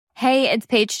Hey, it's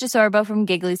Paige DeSorbo from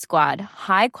Giggly Squad.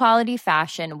 High quality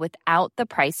fashion without the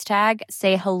price tag.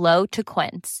 Say hello to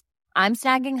Quince. I'm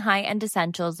snagging high-end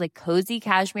essentials like cozy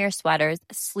cashmere sweaters,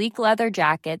 sleek leather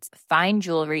jackets, fine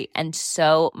jewelry, and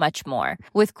so much more.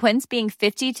 With Quince being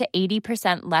 50 to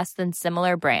 80% less than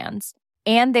similar brands.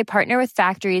 And they partner with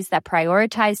factories that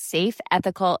prioritize safe,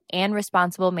 ethical, and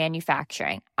responsible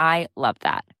manufacturing. I love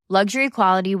that. Luxury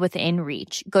quality within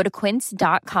reach. Go to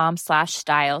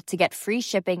quince.com/style to get free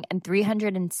shipping and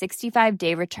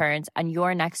 365-day returns on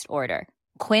your next order.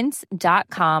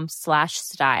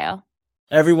 Quince.com/style.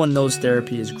 Everyone knows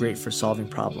therapy is great for solving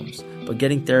problems, but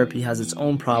getting therapy has its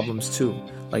own problems too,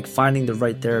 like finding the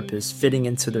right therapist, fitting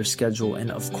into their schedule,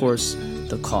 and of course,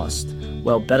 the cost.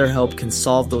 Well, BetterHelp can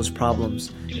solve those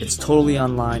problems. It's totally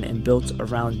online and built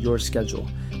around your schedule.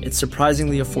 It's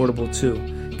surprisingly affordable too.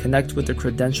 Connect with a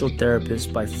credentialed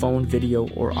therapist by phone, video,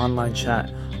 or online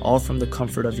chat, all from the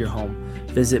comfort of your home.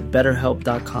 Visit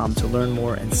BetterHelp.com to learn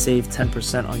more and save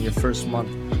 10% on your first month.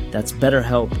 That's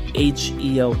BetterHelp,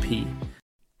 H-E-L-P.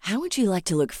 How would you like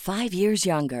to look 5 years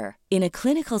younger? In a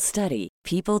clinical study,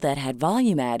 people that had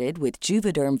volume added with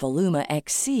Juvederm Voluma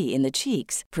XC in the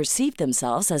cheeks perceived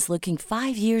themselves as looking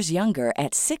 5 years younger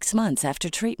at 6 months after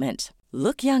treatment.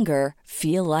 Look younger,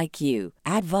 feel like you.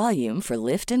 Add volume for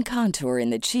lift and contour in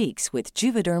the cheeks with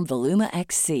Juvederm Voluma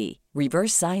XC.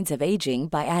 Reverse signs of aging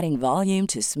by adding volume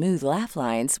to smooth laugh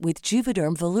lines with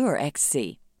Juvederm Volure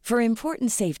XC. For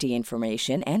important safety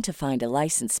information and to find a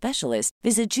licensed specialist,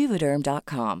 visit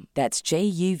Juvederm.com. That's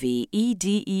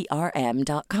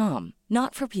Juvederm.com.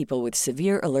 Not for people with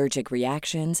severe allergic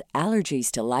reactions,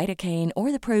 allergies to lidocaine,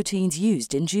 or the proteins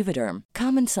used in Juvederm.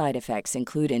 Common side effects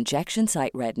include injection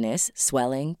site redness,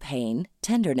 swelling, pain,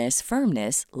 tenderness,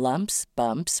 firmness, lumps,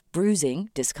 bumps, bruising,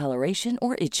 discoloration,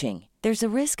 or itching. There's a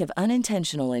risk of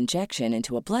unintentional injection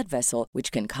into a blood vessel,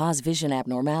 which can cause vision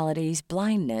abnormalities,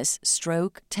 blindness,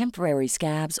 stroke, temporary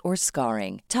scabs, or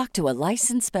scarring. Talk to a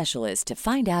licensed specialist to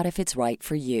find out if it's right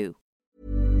for you.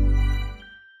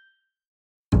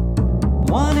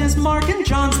 One is Mark and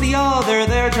John's the other.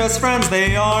 They're just friends,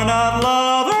 they are not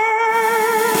lovers.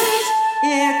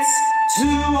 It's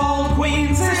two old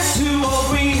queens, it's two old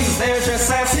queens. They're just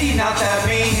sassy, not that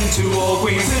mean. Two old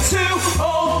queens, it's two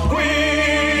old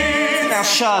queens. Now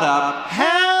shut up.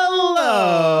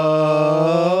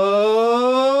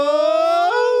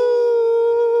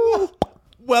 Hello.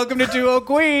 Welcome to Two Old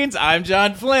Queens. I'm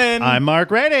John Flynn. I'm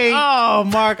Mark Reddy. Oh,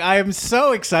 Mark, I am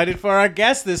so excited for our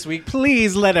guest this week.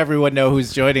 Please let everyone know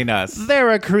who's joining us.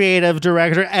 They're a creative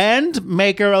director and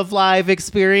maker of live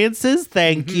experiences.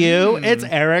 Thank you. It's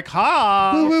Eric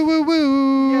Hoff. Woo, woo, woo,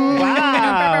 woo.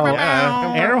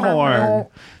 Wow. Air horn.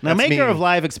 Now, That's maker me. of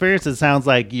live experiences sounds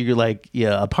like you're like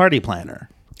a party planner.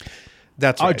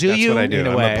 That's right. do That's you? what I do. In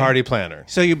a I'm way. a party planner.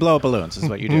 So you blow up balloons is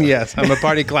what you do. Yes, I'm a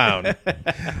party clown.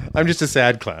 I'm just a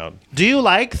sad clown. Do you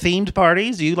like themed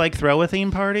parties? Do you like throw a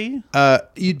theme party?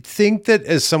 You'd think that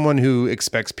as someone who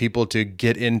expects people to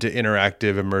get into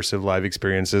interactive, immersive live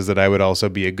experiences, that I would also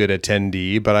be a good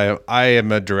attendee. But I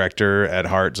am a director at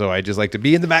heart, so I just like to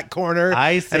be in the back corner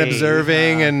I see. and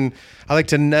observing, and I like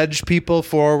to nudge people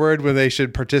forward when they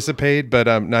should participate. But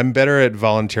I'm better at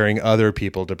volunteering other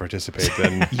people to participate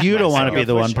than You don't want to be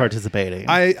the one sure. participating.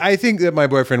 I think that my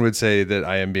boyfriend would say that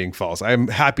I am being false. I'm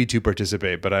happy to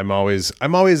participate, but I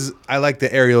like the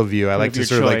aerial view. I like to your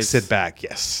sort of like choice. sit back.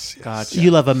 Yes. Gotcha.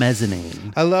 You love a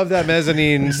mezzanine. I love that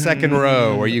mezzanine second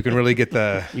row where you can really get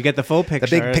the You get the full picture.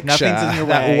 big picture, Nothing's in your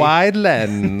that way. wide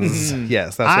lens.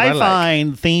 Yes, that's what I like.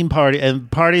 find theme party and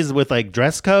parties with like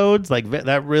dress codes like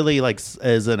that really like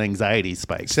is an anxiety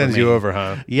spike. for Sends me. you over,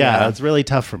 huh? Yeah, it's really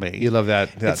tough for me. You love that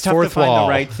It's tough fourth to find wall.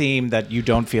 the right theme that you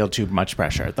don't feel too much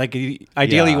pressure. Like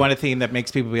ideally, you want a theme that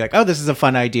makes people be like, "Oh, this is a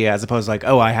fun idea," as opposed to like,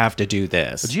 "Oh, I have to do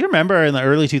this." Do you remember in the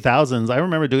early 2000s? I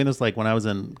remember doing this like when I was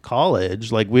in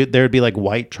college. Like there'd be like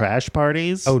white trash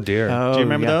parties. Oh dear. Do you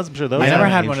remember those? I'm sure those. I never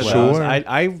haven't had one of aged those. well.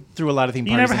 I threw a lot of theme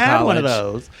You parties. never in had one of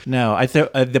college. those. No,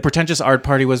 the pretentious art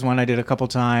party was one I did a couple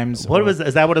times.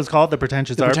 Is that what it's called? The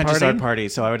pretentious The art pretentious party? art party.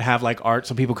 So I would have like art,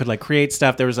 so people could like create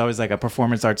stuff. There was always like a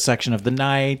performance arts section of the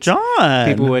night. John,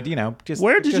 People would, just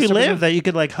where did just you live represent- that you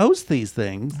could like host these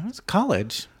things? It was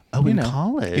college. Oh, in know.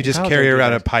 college. You just College carry I did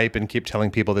around a that. pipe and keep telling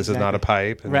people this is not a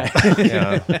pipe. And, Right.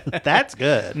 Yeah. That's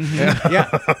good. Yeah,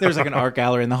 there was like an art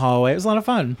gallery in the hallway. It was a lot of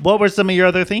fun. What were some of your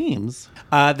other themes?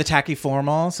 The tacky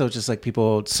formal, so just like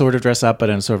people sort of dress up, but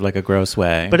in sort of like a gross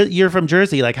way. But you're from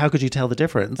Jersey. Like, how could you tell the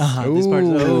difference? These parts,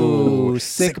 Ooh,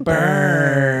 sick sick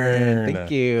burn. burn.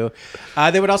 Thank you.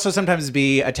 They would also sometimes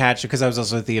be attached, because I was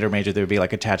also a theater major, they would be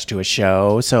like attached to a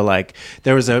show. So like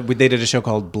they did a show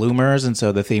called Bloomers, and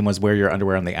so the theme was wear your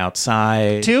underwear on the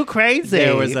outside. Too crazy.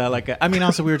 There was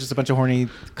also we were just a bunch of horny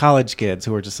college kids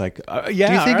who were just like, yeah.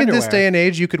 Do you think our in this underwear. day and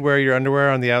age you could wear your underwear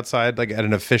on the outside, like at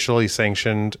an officially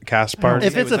sanctioned cast party?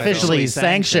 If it's officially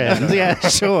sanctioned, yeah,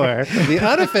 sure. The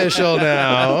unofficial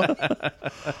now.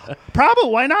 Probably,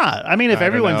 why not? I mean, if I don't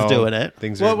everyone's know. doing it.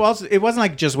 Things Well, are. also, it wasn't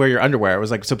like just wear your underwear. It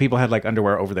was like so people had like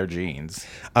underwear over their jeans.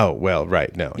 Oh well,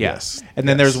 right. No. Yeah. Yes. And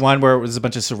then there's one where it was a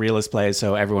bunch of surrealist plays,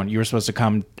 so you were supposed to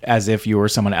come as if you were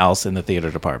someone else in the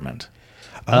theater department.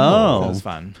 Oh, That was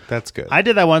fun. That's good. I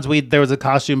did that once. There was a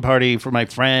costume party for my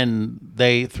friend.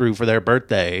 They threw for their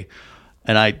birthday,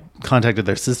 and I contacted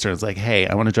their sister. I was like, "Hey,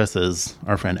 I want to dress as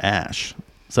our friend Ash."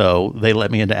 So they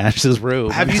let me into Ash's room.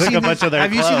 Have and you took seen a bunch of their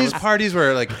Have you seen these clothes. parties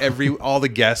where like all the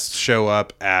guests show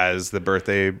up as the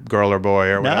birthday girl or boy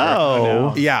or whatever?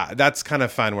 No. Yeah, that's kind of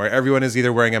fun. Where everyone is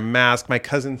either wearing a mask. My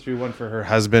cousin threw one for her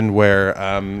husband, where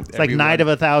It's like Night of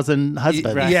a Thousand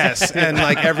Husbands. Yes, and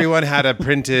like everyone had a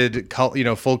printed,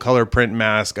 full color print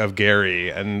mask of Gary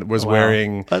and was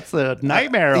wearing. That's a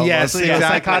nightmare. Almost. Yes, You know,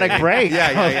 exactly. psychotic break.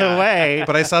 Yeah. the way.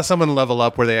 But I saw someone level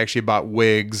up where they actually bought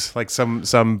wigs. Like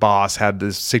some boss had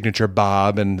this signature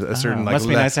bob and a certain like. must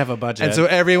be nice to have a budget. And so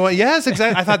everyone, yes,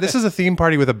 exactly. I thought this is a theme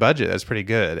party with a budget. That's pretty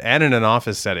good, and in an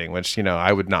office setting, which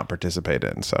I would not participate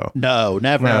in. So No,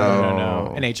 never.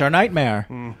 No. An HR nightmare.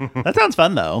 That sounds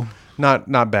fun though.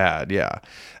 not bad. Yeah,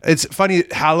 it's funny.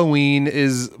 Halloween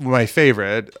is my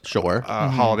favorite. Sure.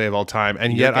 Holiday of all time,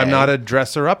 and yet I'm gay. not a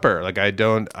dresser upper. Like I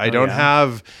don't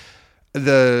have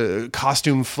the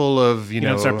costume full of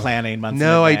don't start planning months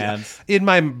No, in advance. in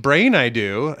my brain I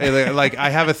do. Like I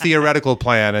have a theoretical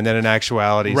plan, and then in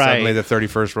actuality, Right. suddenly the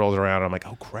 31st rolls around. I'm like,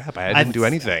 oh crap, I didn't do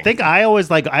anything. I think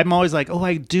I'm always like, oh,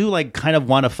 I do like kind of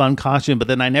want a fun costume, but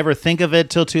then I never think of it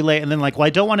till too late, and then like, well, I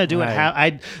don't want to do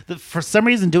it. For some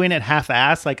reason, doing it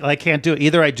half-assed, like I can't do it.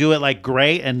 Either I do it like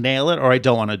great and nail it, or I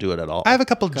don't want to do it at all. I have a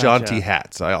couple jaunty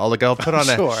hats. I'll put on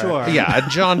Sure. a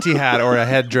jaunty hat or a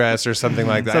headdress or something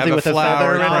like that. Something I have with a flower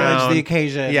feather in it. crown. Acknowledge the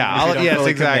occasion. Yeah, If you don't yes,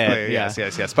 fully exactly. commit.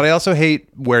 Yes. But I also hate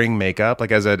wearing makeup.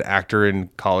 Like as an actor in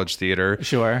college theater,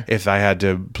 Sure. If I had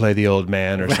to play the old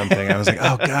man or something, I was like,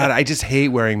 oh god, I just hate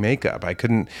wearing makeup. I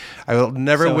will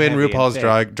never So win heavy and RuPaul's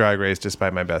thick. drag race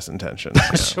despite my best intentions.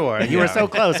 Sure, you were so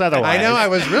close. Otherwise, I know I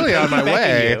was really on my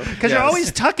way because you're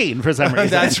always tucking for some reason.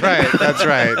 That's right.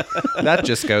 That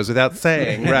just goes without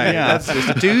saying. Right. Yeah. That's just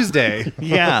a Tuesday.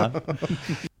 Yeah.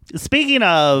 Speaking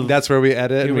of That's where we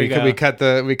edit. Here we go. We cut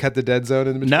the dead zone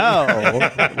in between.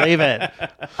 no, leave it.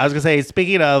 I was gonna say,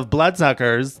 speaking of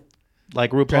bloodsuckers,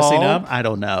 like RuPaul. Dressing up? I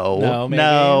don't know. No, maybe.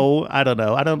 No, I don't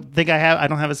know. I don't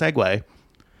have a segue.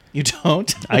 You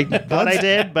don't? I thought I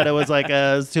did, but it was like it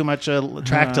was too much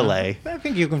track delay. I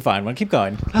think you can find one. Keep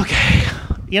going.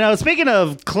 Okay. Speaking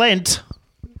of Clint,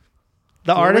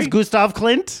 the artist Gustav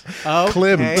Klimt. Oh,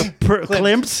 Klimt.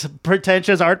 Klimt's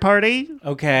pretentious art party.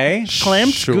 Okay.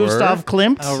 Klimt, Sure. Gustav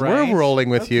Klimt. All right. We're rolling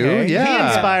with you. Okay. Yeah. He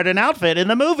inspired an outfit in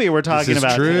the movie we're talking This is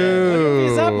about today. true.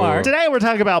 Is that Mark? Today we're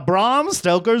talking about Bram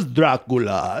Stoker's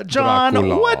Dracula. John,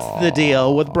 Dracula. what's the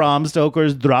deal with Bram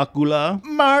Stoker's Dracula?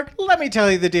 Mark, let me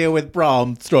tell you the deal with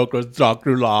Bram Stoker's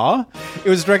Dracula. It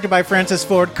was directed by Francis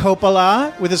Ford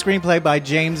Coppola with a screenplay by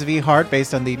James V. Hart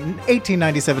based on the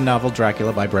 1897 novel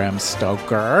Dracula by Bram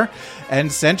Stoker.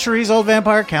 And centuries-old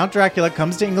vampire Count Dracula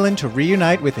comes to England to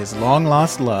reunite with his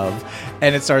long-lost love.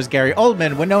 And it stars Gary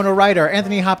Oldman, Winona Ryder,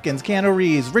 Anthony Hopkins, Keanu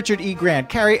Reeves, Richard E. Grant,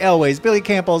 Carrie Elways, Billy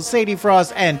Campbell, Sadie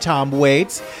Frost, and Tom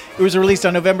Waits. It was released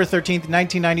on November 13th,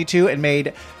 1992, and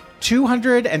made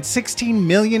 $216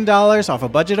 million off a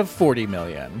budget of $40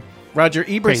 million. Roger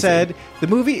Ebert Crazy. said, "The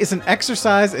movie is an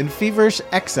exercise in feverish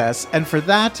excess, and for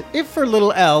that, if for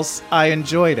little else, I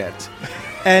enjoyed it."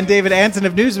 And David Anson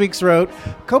of Newsweek wrote,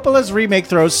 "Coppola's remake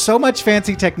throws so much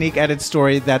fancy technique at its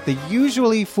story that the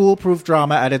usually foolproof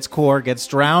drama at its core gets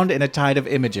drowned in a tide of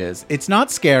images. It's not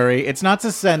scary, it's not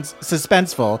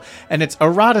suspenseful, and its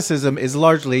eroticism is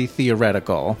largely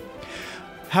theoretical."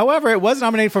 However, it was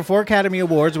nominated for 4 Academy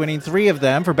Awards, winning 3 of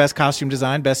them for Best Costume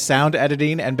Design, Best Sound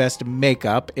Editing, and Best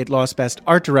Makeup. It lost Best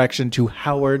Art Direction to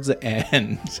Howard's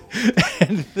End.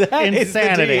 And that is the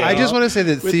Insanity. deal I just want to say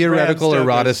that with theoretical Bram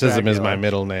Stoker's eroticism is Dracula. my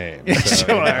middle name. So.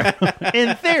 Sure.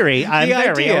 In theory, I'm The very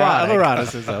idea of erotic.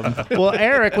 eroticism. Well,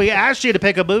 Eric, we asked you to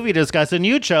pick a movie to discuss, and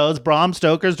you chose Bram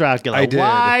Stoker's Dracula. I did.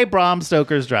 Why Bram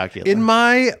Stoker's Dracula? In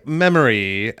my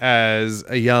memory as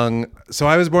a young... So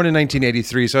I was born in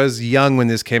 1983, so I was young when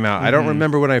this came out. I don't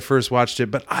remember when I first watched it,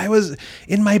 but I was...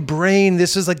 In my brain,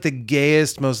 this was like the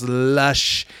gayest, most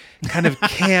lush, kind of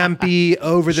campy,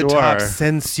 over-the-top, Sure.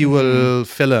 sensual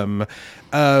film.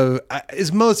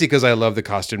 is mostly because I love the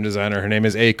costume designer. Her name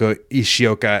is Eiko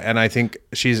Ishioka, and I think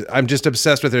I'm just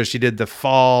obsessed with her. She did The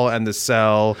Fall and The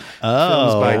Cell,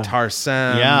 films by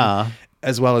Tarsem. Yeah.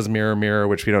 As well as Mirror Mirror,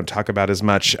 which we don't talk about as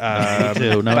much. Me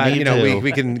too. No, but, me too.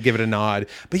 we can give it a nod.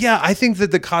 But yeah, I think that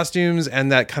the costumes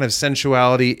and that kind of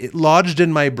sensuality, it lodged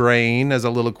in my brain as a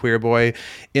little queer boy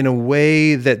in a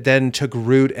way that then took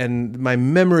root, and my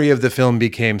memory of the film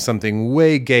became something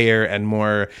way gayer and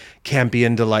more campy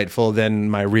and delightful than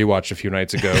my rewatch a few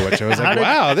nights ago, which I was like,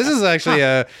 wow, this is actually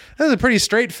a pretty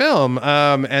straight film.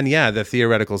 And yeah, the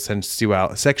theoretical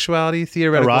sexuality,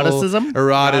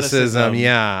 eroticism.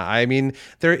 Yeah. I mean,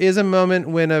 there is a moment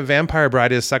when a vampire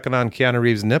bride is sucking on Keanu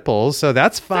Reeves' nipples, so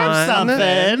that's fun. That's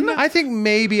something. I think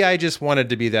maybe I just wanted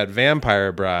to be that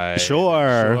vampire bride.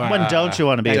 Sure. When don't you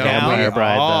want to be a vampire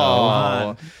bride,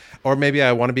 though? Or maybe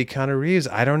I want to be Keanu Reeves.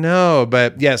 I don't know.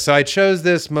 But yeah, so I chose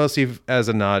this mostly as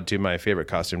a nod to my favorite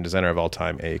costume designer of all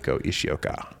time, Eiko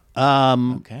Ishioka.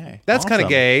 Okay. That's kind of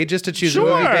gay, just to choose a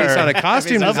movie based on a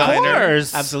costume designer. Of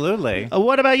course. Absolutely.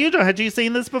 What about you, Joe? Had you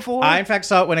seen this before? I, in fact,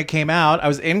 saw it when it came out. I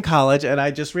was in college, and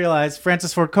I just realized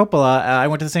Francis Ford Coppola, I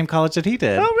went to the same college that he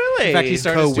did. Oh, really? In fact, he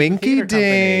started a student theater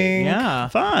company. Yeah.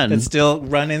 Fun. It's still is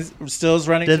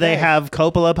running Did today. they have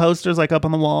Coppola posters like up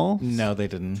on the wall? No, they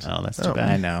didn't. Oh, that's too bad.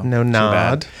 I know. No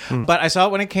nod. But I saw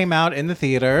it when it came out in the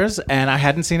theaters, and I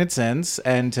hadn't seen it since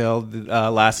until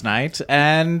last night.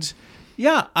 And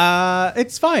yeah,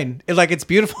 it's fine. It's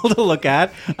beautiful to look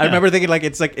at. I remember thinking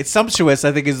it's sumptuous,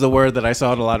 I think is the word that I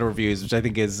saw in a lot of reviews, which I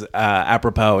think is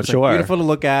apropos. It's beautiful to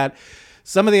look at.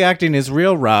 Some of the acting is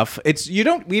real rough. We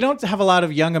don't have a lot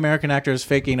of young American actors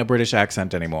faking a British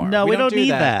accent anymore. No, we don't need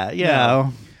that. Yeah.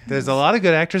 No. There's a lot of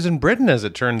good actors in Britain, as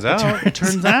it turns out. It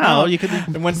turns out you could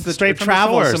and once the straight from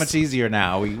travel the is source. so much easier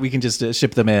now, we can just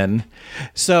ship them in.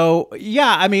 So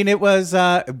yeah, I mean, it was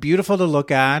beautiful to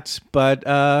look at, but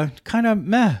kind of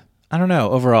meh. I don't know.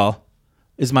 Overall,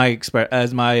 is my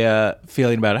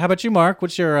feeling about it. How about you, Mark?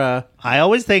 What's your? I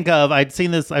always think of I've seen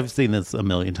this a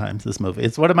million times. This movie.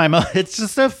 It's one of my. It's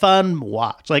just a fun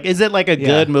watch. Is it like a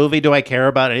good movie? Do I care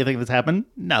about anything that's happened?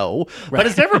 No, but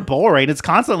it's never boring. It's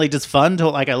constantly just fun to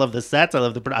I love the sets. I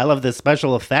love the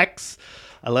special effects.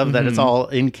 I love that it's all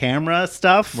in camera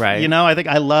stuff. Right. I think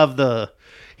I love the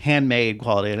handmade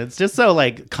quality, and it's just so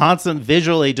constant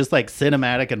visually, just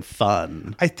cinematic and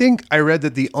fun. I think I read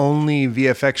that the only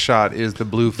VFX shot is the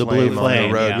blue flame on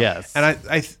the road. Yeah. Yes, and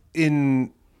I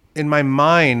in my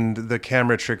mind, the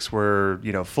camera tricks were,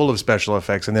 full of special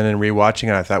effects. And then in rewatching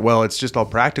it, I thought, well, it's just all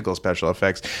practical special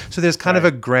effects. So there's kind of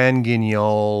a grand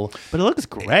guignol. But it looks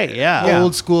great, yeah.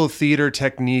 Old school theater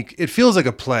technique. It feels like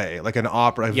a play, like an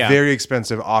opera, a very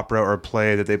expensive opera or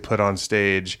play that they put on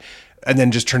stage and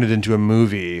then just turn it into a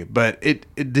movie. But it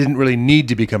didn't really need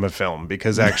to become a film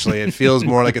because actually it feels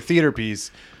more like a theater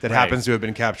piece that happens to have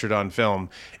been captured on film.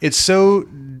 It's so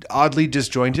oddly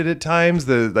disjointed at times.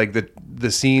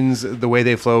 The scenes, the way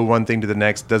they flow one thing to the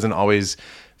next doesn't always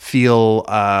feel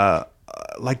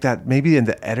like that. Maybe in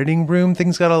the editing room,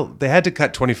 they had to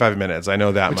cut 25 minutes. I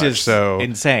know that Which much. is so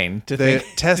insane to the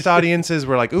think. test audiences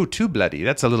were like, ooh, too bloody.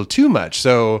 That's a little too much.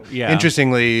 So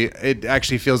interestingly, it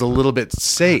actually feels a little bit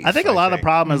safe. I think a lot of the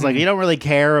problem is you don't really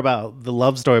care about the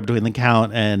love story between the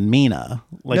Count and Mina.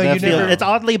 It's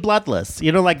oddly bloodless.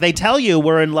 They tell you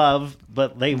we're in love,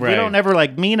 but we don't ever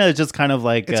Mina is just kind of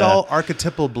it's all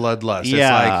archetypal bloodlust.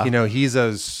 Yeah. It's he's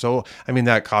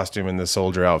that costume in the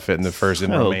soldier outfit in the first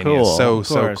in Romania cool. is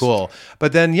so cool.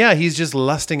 But then he's just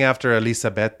lusting after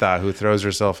Elisabetta, who throws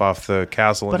herself off the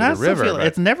castle into the river.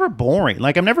 It's never boring.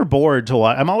 I'm never bored to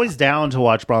watch. I'm always down to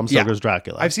watch Bram Stoker's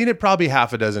Dracula. I've seen it probably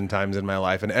half a dozen times in my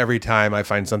life, and every time I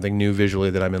find something new visually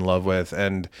that I'm in love with.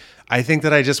 And I think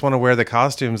that I just want to wear the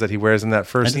costumes that he wears in that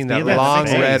first scene, that long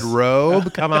red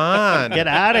robe. Come on. Get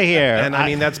out of here.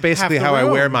 And that's basically how I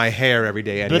wear my hair every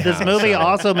day anyhow. But this movie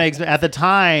also makes, at the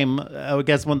time, I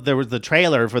guess when there was the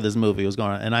trailer for this movie was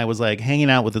going on, and I was hanging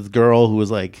out with this girl who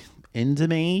was into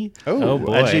me. Oh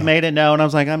boy. And she made it known. I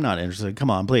was like, I'm not interested. Come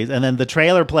on, please. And then the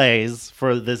trailer plays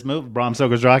for this movie, Bram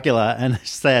Stoker's Dracula, and it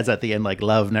says at the end,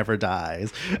 love never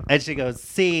dies. And she goes,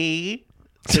 see?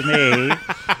 To me.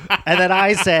 And then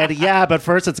I said, yeah, but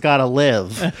first it's got to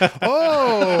live.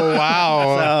 Oh,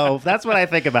 wow. So that's what I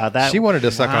think about that. She wanted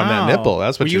to suck on that nipple.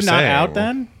 That's what Were you're you saying. not out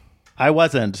then? I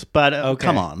wasn't, but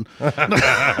come on. Read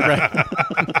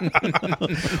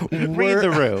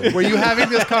the room. Were you having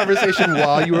this conversation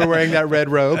while you were wearing that red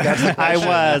robe? That's the I question.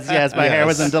 was, yes. My hair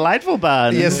was in delightful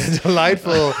buns. Yes, a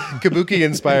delightful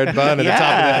kabuki-inspired bun at the top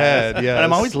of the head. Yes. And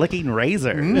I'm always licking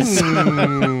razors.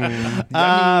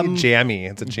 Yummy, jammy.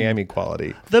 It's a jammy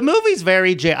quality. The movie's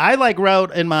very I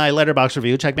wrote in my Letterboxd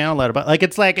review, check me out on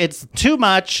Letterboxd, it's too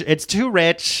much, it's too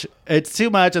rich, it's too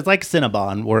much. It's like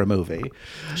Cinnabon were a movie.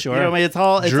 Sure. You know what I mean? It's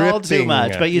all too Dripping.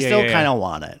 much, but you still kind of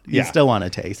want it. You still want to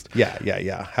taste.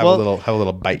 Yeah. Have a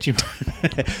little bite. You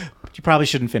probably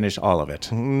shouldn't finish all of it.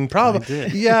 Probably.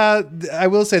 Yeah, I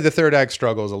will say the third act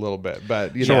struggles a little bit,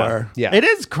 but you know. Yeah. It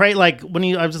is great. Like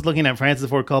I was just looking at Francis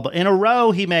Ford Coppola. In a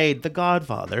row, he made The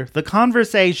Godfather, The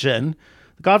Conversation,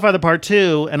 The Godfather Part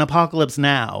 2, and Apocalypse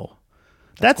Now.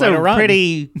 That's a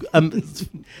pretty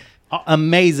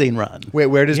amazing run. Wait,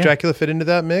 where does Dracula fit into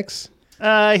that mix?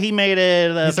 He made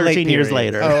it 13 years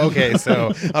later. Oh, okay.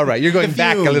 So, all right. You're going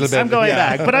back a little bit. I'm going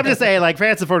back. But I'm just saying, like,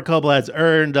 Francis Ford Coppola has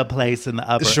earned a place in the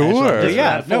upper echelon.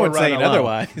 Yeah, no one's saying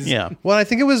otherwise. Yeah. Well, I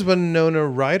think it was Winona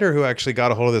Ryder who actually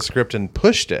got a hold of the script and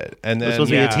pushed it. And then, it was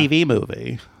supposed to be a TV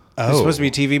movie. It was supposed to be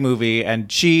a TV movie,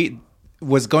 and she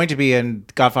was going to be in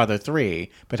Godfather 3,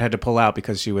 but had to pull out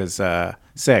because she was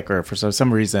sick or for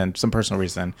some reason, some personal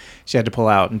reason. She had to pull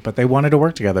out, but they wanted to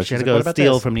work together. She had to go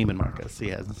steal from Neiman Marcus.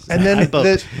 Yes. And then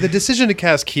the decision to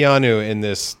cast Keanu in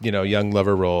this, young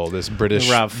lover role, this British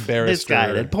barrister.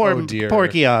 Misguided. Poor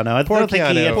Keanu. I don't think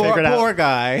he had figured out. Poor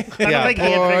guy. I don't think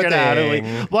he had figured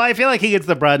out. Well, I feel like he gets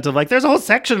the brunt of, there's a whole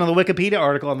section of the Wikipedia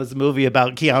article on this movie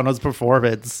about Keanu's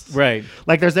performance. Right.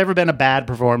 Like, there's never been a bad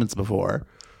performance before.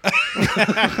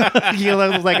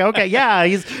 was like, okay, yeah,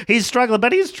 he's struggling,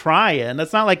 but he's trying.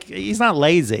 It's not like he's not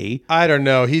lazy. I don't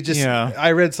know. He just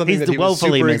I read something that he was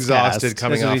super exhausted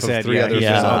coming off of three other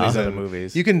films. All these other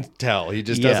movies. You can tell he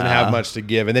just doesn't have much to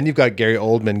give. And then you've got Gary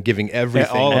Oldman giving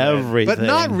everything, but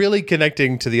not really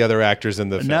connecting to the other actors in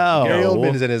the film. No, Gary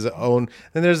Oldman is in his own.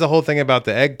 Then there's the whole thing about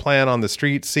the eggplant on the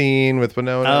street scene with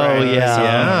Winona.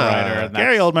 Ryder.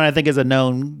 Gary Oldman, I think, is a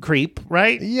known creep,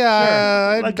 right?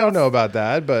 Yeah, sure. I don't know about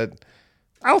that, but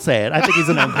I'll say it. I think he's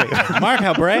a known creep. Mark,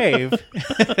 how brave.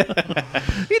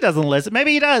 He doesn't listen.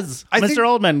 Maybe he does. Mr.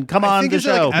 Oldman, come on the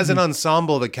show. Like, as an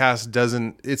ensemble, the cast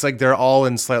doesn't. It's like they're all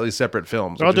in slightly separate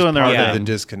films. They're all doing their own thing. The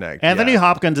disconnect. Anthony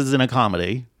Hopkins is in a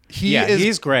comedy.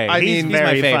 He's great. He's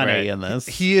very funny in this.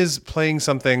 He is playing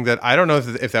something that I don't know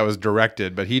if that was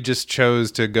directed, but he just chose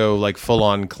to go like full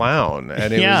on clown,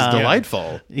 and it was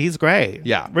delightful. He's great.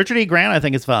 Yeah, Richard E. Grant, I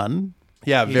think, is fun.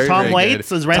 Yeah, very Tom very Waits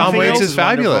good. as Renfield. Tom Waits is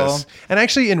fabulous. Wonderful. And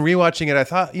actually, in rewatching it, I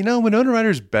thought, Winona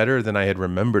Ryder's better than I had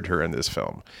remembered her in this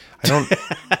film. I don't.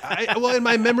 Well, in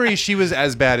my memory, she was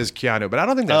as bad as Keanu, but I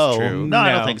don't think that's true. No,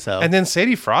 I don't think so. And then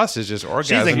Sadie Frost is just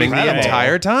orgasming the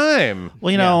entire time.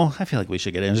 Well, I feel like we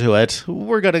should get into it.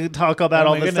 We're going to talk about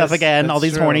all this stuff again, all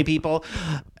these horny people.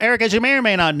 Eric, as you may or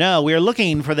may not know, we are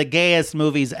looking for the gayest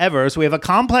movies ever. So we have a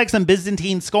complex and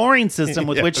Byzantine scoring system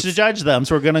with which to judge them.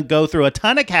 So we're going to go through a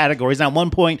ton of categories. Now, at one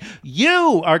point,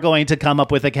 you are going to come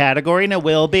up with a category, and it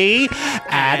will be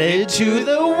added to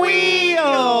the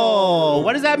wheel.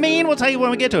 What does that mean? We'll tell you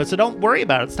when we get to it. So don't worry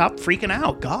about it. Stop freaking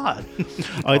out. God.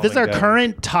 All right, this is our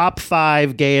current top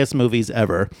 5 gayest movies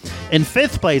ever. In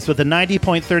 5th place with a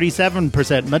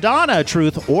 90.37%, Madonna,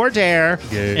 Truth or Dare.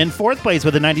 Gay. In 4th place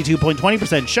with a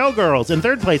 92.20%, Showgirls. In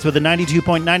 3rd place with a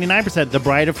 92.99%, The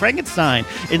Bride of Frankenstein.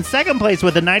 In 2nd place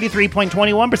with a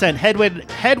 93.21%,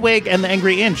 Hedwig and the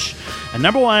Angry Inch. And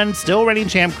number 1, still reigning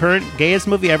champ, current gayest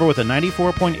movie ever with a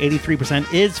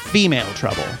 94.83% is Female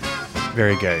Trouble.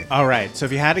 Very gay. All right. So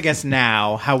if you had to guess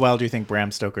now, how well do you think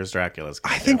Bram Stoker's Dracula is?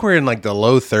 I think we're in like the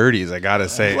low 30s, I gotta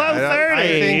say. Low 30s? I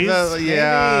think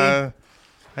yeah.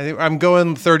 I think I'm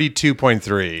going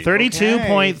 32.3.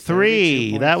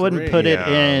 32.3. That would put it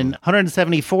in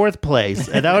 174th place.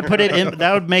 And that would put it in.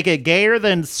 That would make it gayer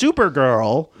than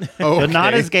Supergirl, but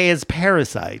not as gay as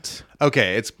Parasite.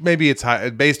 Okay, it's high.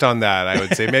 Based on that, I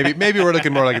would say maybe we're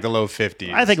looking more like the low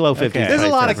 50s. I think low 50s. Okay. There's a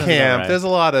lot of camp. Right. There's a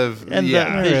lot of and the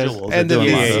visuals and the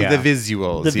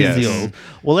visuals. The visuals.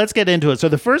 Well, let's get into it. So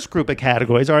the first group of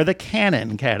categories are the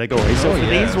canon categories. So for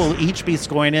these, we'll each be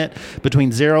scoring it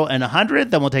between 0 and 100.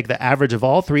 Then we'll take the average of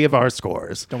all 3 of our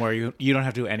scores. Don't worry, you don't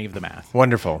have to do any of the math.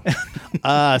 Wonderful.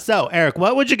 So Eric,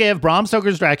 what would you give Bram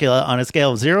Stoker's Dracula on a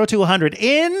scale of 0 to 100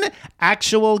 in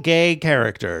actual gay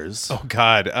characters? Oh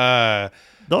God. The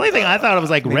only thing I thought of was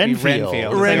like Renfield. He's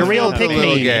like a real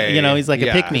pick-me. He's like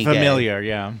a pick-me familiar, gay.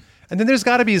 Yeah. And then there's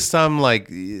got to be some like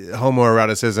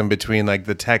homoeroticism between like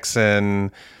the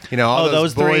Texan, all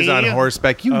those boys 3? on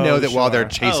horseback. That while they're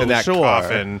chasing that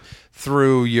coffin,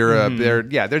 through Europe. They're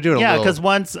doing a little. Yeah, because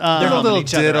once they're a little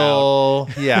diddle.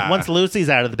 Yeah. once Lucy's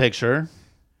out of the picture,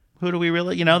 who do we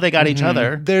really? They got each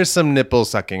other. There's some nipple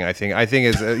sucking. I think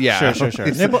it's yeah. Sure.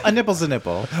 A nipple's a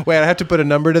nipple. Wait, I have to put a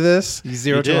number to this.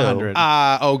 0 to 100.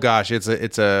 Oh gosh, it's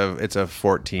a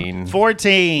 14.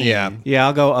 14. Yeah.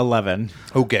 I'll go 11.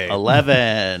 Okay.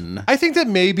 11. I think that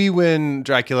maybe when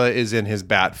Dracula is in his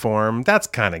bat form, that's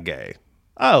kind of gay.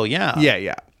 Oh yeah.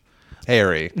 Yeah.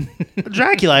 Harry.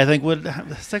 Dracula, I think, would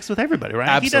have sex with everybody, right?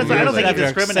 Absolutely. I don't think he After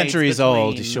discriminates. centuries between-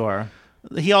 old, sure.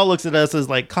 He all looks at us as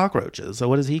like cockroaches. So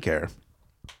what does he care?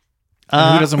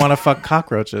 And who doesn't want to fuck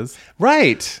cockroaches?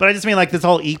 Right. But I just mean like it's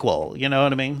all equal. You know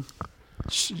what I mean?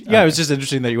 Yeah, it was just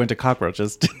interesting that you went to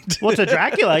cockroaches. Well, to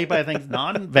Dracula, he probably thinks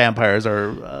non-vampires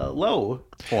are low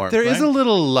form. There is a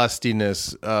little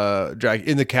lustiness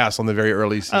in the castle in the very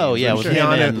early scenes. Oh, yeah, when with him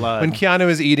and blood. when Keanu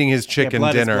is eating his chicken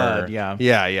blood is dinner. blood, yeah.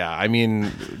 Yeah. I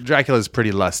mean, Dracula's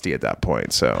pretty lusty at that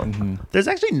point. So There's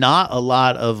actually not a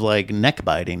lot of like neck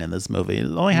biting in this movie. It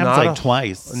only happens Not like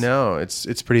twice. No,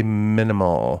 it's pretty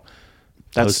minimal.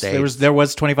 There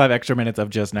was 25 extra minutes of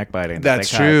just neck biting. That's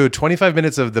true. 25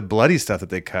 minutes of the bloody stuff that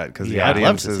they cut because the Yeah, I'd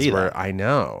love to audiences see were. that. I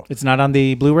know. It's not on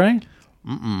the Blu-ray?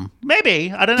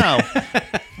 Maybe. I don't know.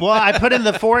 Well, I put in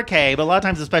the 4K, but a lot of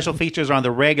times the special features are on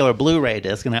the regular Blu-ray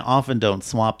disc, and I often don't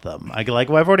swap them. I go like,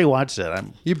 well, I've already watched it.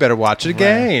 You better watch it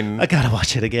again. I gotta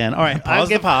watch it again. All right, Pause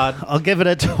the pod. I'll give it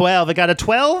a 12. It got a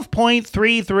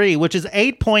 12.33, which is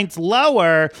 8 points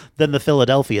lower than the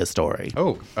Philadelphia story.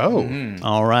 Oh.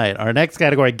 All right, our next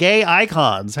category: gay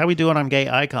icons. How we doing on gay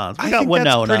icons? We I got think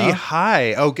Winona. that's pretty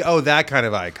high. Oh, that kind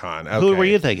of icon. Okay. Who were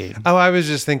you thinking? Oh, I was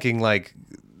just thinking like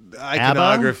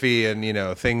iconography and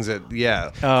things that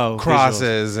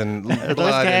crosses and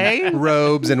blood gay? and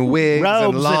robes and wigs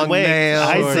Robes and long and wigs. nails.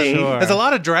 I see. There's a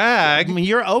lot of drag. I mean,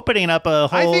 you're opening up a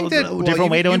I whole think that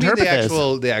different way to interpret the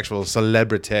this. the actual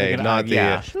celebrity, not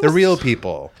yeah. the real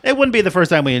people. It wouldn't be the first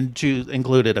time we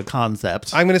included a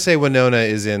concept. I'm going to say Winona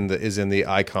is in the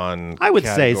icon. I would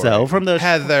say so. category. From the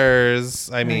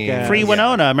Heathers. I mean, guess. Free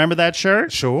Winona. Remember that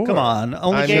shirt? Sure. Come on.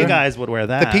 Only I gay mean, guys would wear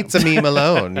that. the pizza meme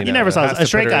alone. You never saw has a to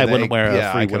straight put her guy in the wouldn't wear a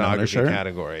Free Winona iconography shirt.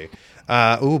 category.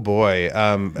 Oh boy,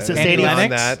 Sadie on Lennox?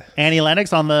 that. Annie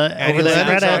Lennox on the Annie over the Lennox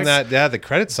credits. on that. Yeah, the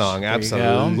credit song. you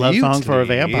Absolutely, go. Love song for a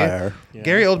vampire.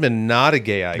 Gary Oldman, not a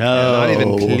gay icon. No. Not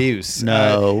even close.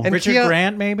 No. And Richard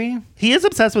Grant, maybe? He is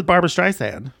obsessed with Barbara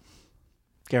Streisand.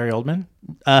 Gary Oldman?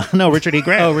 No, Richard E.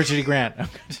 Grant. Oh, Richard E. Grant.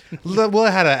 Well,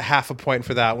 I had a half a point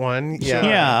for that one. Yeah.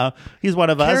 Yeah, he's one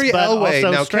of us. Carrie but Elway.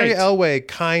 also Now, straight. Carrie Elway,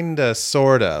 kinda,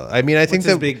 sorta. I mean, I think What's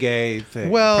his that. big gay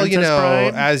thing? Well, Princess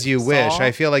Bride? as you wish. Saw?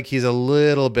 I feel like he's a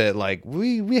little bit like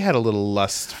we had a little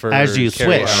lust for As you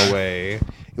Carrie swish. Elway.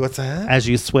 What's that? As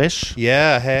you swish.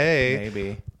 Yeah. Hey.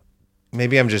 maybe.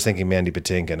 Maybe I'm just thinking Mandy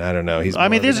Patinkin. I don't know. He's. I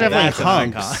mean, more these of are a- definitely That's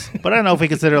an hunks, but I don't know if we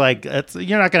consider like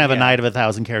you're not gonna have a night of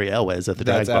 1,000 Carrie Elways at the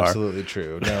drag That's bar. absolutely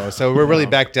true. No, so we're really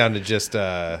back down to just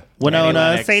Annie Winona,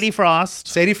 Lennox. Sadie Frost.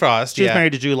 Sadie Frost. She was yeah.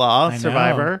 married to Jude Law, know.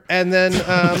 Survivor. And then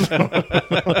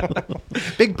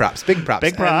big props. Big props.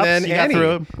 And then You got Annie.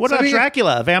 through it. What So about we-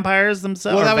 Dracula? Vampires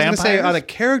themselves? Well, I was going going to say on a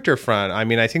character front. I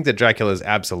mean, I think that Dracula is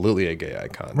absolutely a gay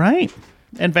icon. right.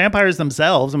 And vampires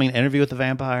themselves. I mean, Interview with the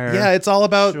Vampire. Yeah, it's all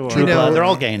about True Blood. They're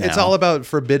all gay now. It's all about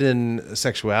forbidden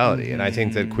sexuality, and I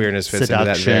think that queerness fits into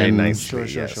that very Seduction. nicely.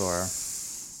 Sure.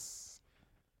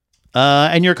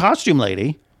 And your costume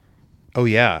lady. Oh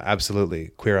yeah,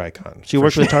 absolutely, queer icon. She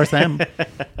worked with Tarsem.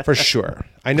 for sure.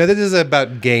 I know that this is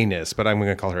about gayness, but I'm going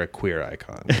to call her a queer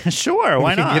icon. Sure,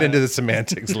 why We can not? get into the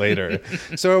semantics later.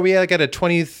 So are we like at a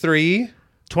 23?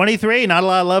 23. Not a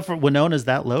lot of love for Winona's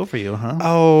that low for you, huh?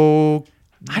 Oh,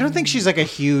 I don't think she's like a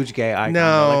huge gay icon.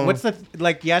 No. Like, what's the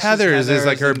she's Heathers is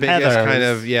like her and- biggest Heathers. kind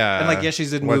of And like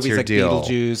she's in what's movies your like deal?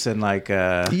 Beetlejuice and like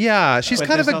Yeah, she's But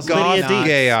kind of there's a also goth Lydia Deetz.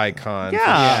 gay icon.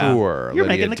 Yeah. For sure. You're Lydia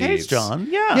making the case, Deetz. John.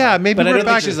 Yeah. Yeah, maybe but I we're don't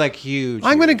back. think she's like huge.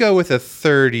 I'm going to go with a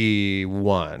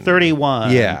 31.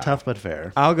 31. Yeah. Tough but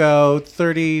fair. I'll go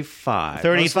 35.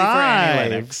 35. Mostly for Annie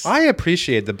Lennox. I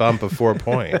appreciate the bump of 4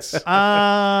 points.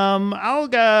 I'll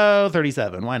go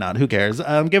 37. Why not? Who cares?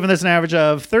 I'm giving this an average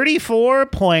of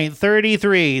 34.33.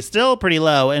 Still pretty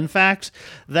low. In fact,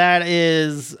 that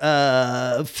is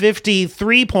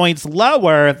 53 points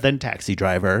lower than Taxi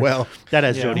Driver. Well, that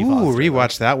has Jodie Ooh, Foster.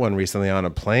 rewatched that one recently on a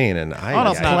plane, and I On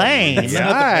a plane? It's not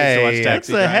the place to watch Yikes. That's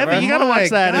Taxi a heavy. Driver. You got to Oh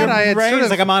watch my that. God, I had Brain sort is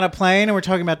of- like I'm on a plane and we're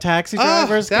talking about taxi Oh,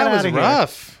 drivers. that Get was outta here.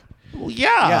 rough.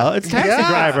 Yeah, it's Taxi Yeah,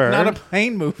 Driver. Not a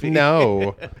plane movie.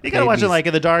 No. You gotta watch it Babies. like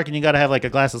in the dark, and you gotta have like a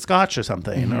glass of scotch or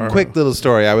something. Or, Quick little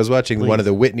story. I was watching one of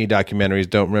the Whitney documentaries.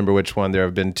 Don't remember which one. There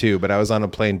have been two, but I was on a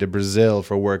plane to Brazil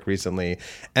for work recently,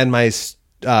 and my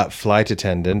flight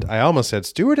attendant. I almost said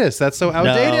stewardess. That's so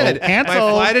outdated. cancel.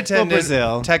 My flight attendant,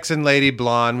 Brazil. Texan lady,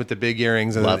 blonde with the big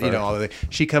earrings, and Love her. all of the.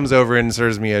 She comes over and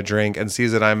serves me a drink and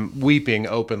sees that I'm weeping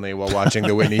openly while watching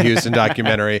the Whitney Houston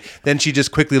documentary. Then she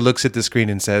just quickly looks at the screen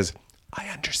and says, "I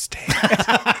understand."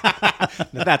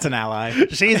 That's an ally.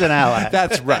 She's an ally.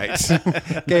 That's right.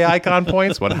 Gay icon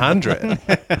points 100.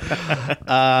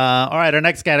 All right, our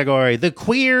next category, the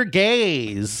queer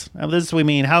gaze. Now, this we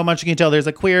mean how much you can tell there's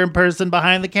a queer person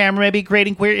behind the camera, maybe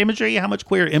creating queer imagery. How much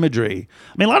queer imagery?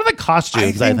 I mean, a lot of the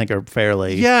costumes I think are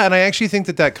fairly. Yeah, and I actually think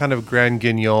that kind of grand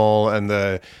guignol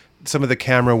and some of the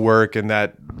camera work and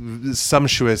that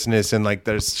sumptuousness and like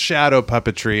there's shadow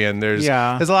puppetry and there's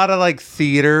a lot of like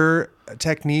theater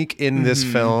technique in this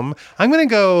film. I'm going to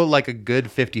go like a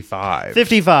good 55.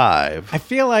 55. I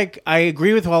feel like I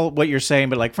agree with all what you're saying,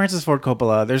 but like Francis Ford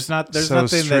Coppola, there's So nothing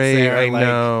straight, that's there. I like,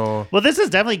 know. Well, this is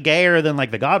definitely gayer than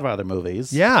like the Godfather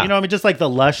movies. Yeah. You know, I mean, just like the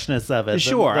lushness of it.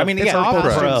 Sure, I mean, it's yeah, opera.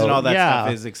 costumes and all that Yeah.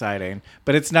 stuff is exciting,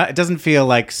 but it's not. It doesn't feel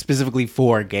like specifically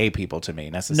for gay people to me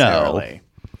necessarily.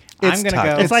 It's I'm gonna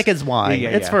tough. go. It's like his wine.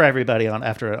 Yeah, It's yeah. for everybody on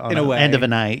In a way. end of a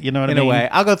night. You know what I in mean? a way.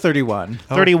 I'll go 31.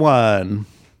 31.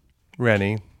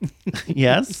 Rennie,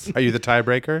 Yes. are you the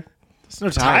tiebreaker? It's no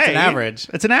tie. It's an Tight. average.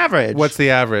 It's an average. What's the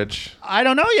average? I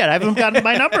don't know yet. I haven't gotten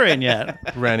my number in yet.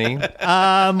 Rennie?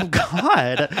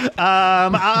 God.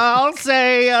 I'll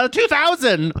say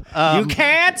 2,000. You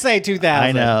can't say 2,000.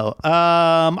 I know.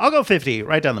 I'll go 50,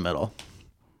 right down the middle.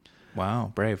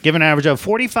 Wow, brave. Give an average of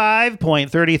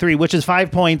 45.33, which is 5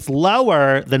 points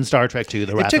lower than Star Trek II,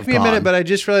 The Wrath It took of me a Khan. minute, but I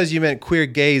just realized you meant queer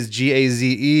gaze,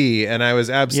 Gaze, and I was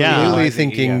absolutely Yeah.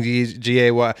 thinking Gay,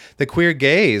 the queer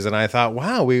gaze, and I thought,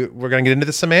 wow, we're going to get into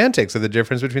the semantics of the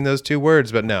difference between those two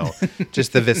words, but no,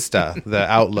 just the vista,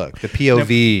 the outlook, the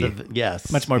POV.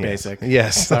 Yes. Much more basic.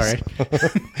 Yes. Sorry.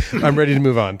 I'm ready to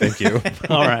move on. Thank you.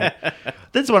 All right.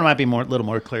 This one might be a little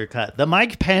more clear cut. The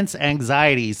Mike Pence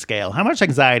anxiety scale. How much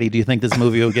anxiety do you think this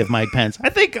movie will give Mike Pence? I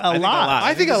think a lot.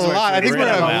 I think a lot. I think we're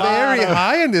very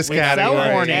high in this category.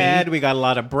 so horny. Head, we got a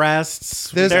lot of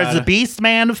breasts. There's a beast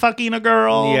man fucking a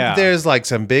girl. Yeah. There's like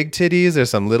some big titties. There's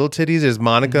some little titties. There's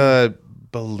Monica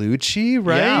Bellucci,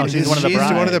 right? Yeah, she's one of the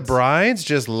one of the brides. brides,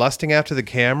 just lusting after the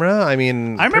camera. I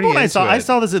mean, I remember when I pretty into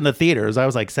saw it. this in the theaters. I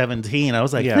was like 17. I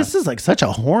was like, Yeah. this is like such a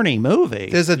horny movie.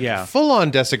 There's a Yeah.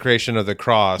 full-on desecration of the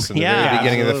cross in the Yeah, very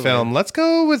beginning of the absolutely. film. Let's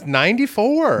go with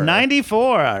 94.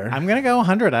 94. I'm going to go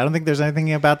 100. I don't think there's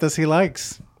anything about this he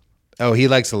likes. Oh, he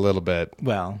likes a little bit.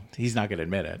 Well, he's not going to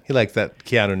admit it. He likes that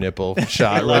Keanu nipple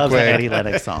shot. real Loves the quick. Eddie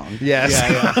Lennox song.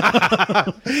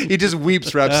 Yes. He just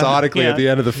weeps rhapsodically Yeah. at the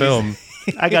end of the film.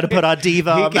 I got to put on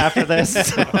Diva after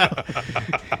this.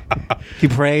 He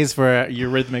prays for a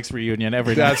Eurythmics reunion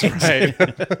every night. That's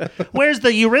right. Where's the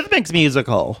Eurythmics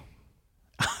musical?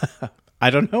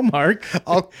 I don't know, Mark.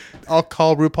 I'll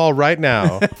call RuPaul right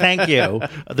now. Thank you.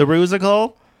 The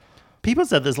Rusical. People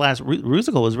said this last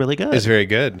Rusical was really good. It's very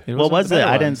good. What was it?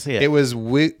 I didn't see it. It was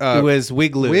It was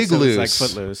Wig Loose. Wig It was Loose. like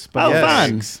Footloose. Oh,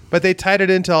 Yes. fun. But they tied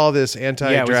it into all this Yeah, it was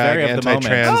anti-drag, very of the moment.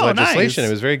 anti-trans Oh, legislation. nice.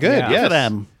 It was very good. Yeah. Good Yes. for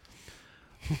them.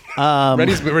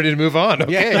 Ready to move on.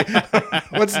 Okay.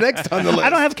 What's next on the list? I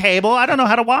don't have cable. I don't know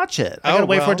how to watch it. I gotta Oh,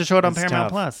 wait for well, it to show it on it's Paramount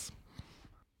tough. Plus.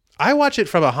 I watch it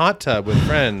from a hot tub with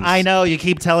friends. I know you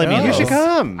keep telling me. Oh. You this. should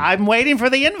come. I'm waiting for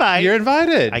the invite. You're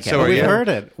invited. I can't So are believe We've you. heard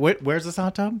it. Where's this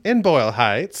hot tub? In Boyle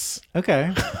Heights.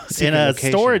 Okay. in a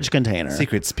location. storage container.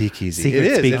 Secret speakeasy. Secret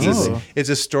It is. speakeasy. It's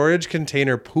a storage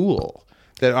container pool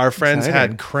that our friends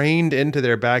Exciting. had craned into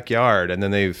their backyard, and then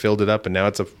they filled it up, and now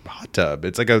it's a hot tub.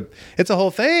 It's like it's a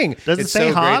whole thing. Does it It's say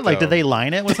so hot? great, Like, though. did they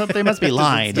line it with something? They must be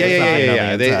lined. Yeah, It's not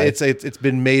yeah. on the inside. It's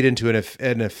been made into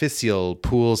an official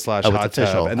pool / it's hot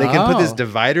official. tub, and they can put this Oh.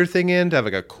 divider thing in to have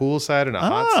like a cool side and a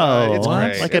hot side. It's Oh,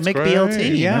 great. like a It's McBLT.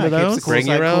 great. Yeah, Remember it keeps those? the cool Bring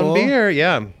your side own cool. beer.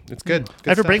 Yeah, it's good. I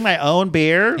have to bring my own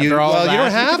beer. You, all well, you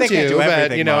don't that. have They can't to, do but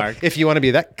everything, you know, Mark. if you want to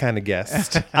be that kind of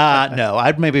guest. No,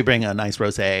 I'd maybe bring a nice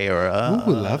rosé or a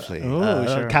Ooh, lovely.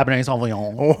 Cabernet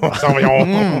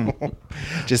Sauvignon.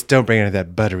 Just don't bring any of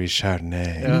that buttery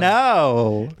Chardonnay.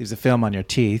 No. Leaves a film on your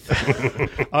teeth.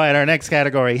 All right, our next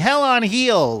category, Hell on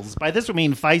Heels. By this we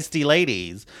mean feisty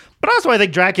ladies. But also I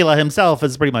think Dracula himself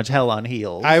is pretty much hell on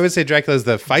heels. I would say Dracula's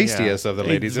the feistiest of the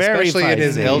ladies, very especially in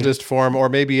his feisty. eldest form, or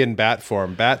maybe in bat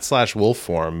form, bat/wolf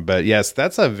form. But yes,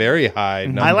 that's a very high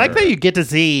number. I like that you get to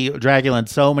see Dracula in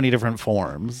so many different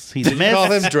forms. He's Did you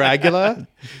call him Dracula?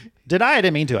 Did I? I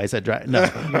didn't mean to. I said No.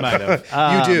 You might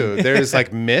have. You do. There's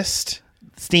like mist,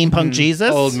 Steampunk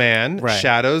Jesus. old man, Right.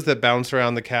 shadows that bounce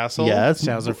around the castle. Yes.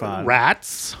 Shadows are fun.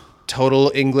 Rats.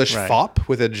 Total English Right. fop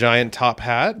with a giant top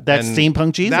hat. That's And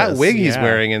steampunk Jesus. That wig he's Yeah.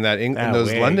 wearing in in That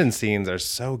those wig. London scenes are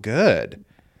so good.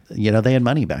 they had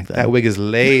money back then. That wig is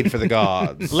laid for the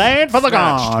gods. Laid for the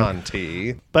Scratched gods. on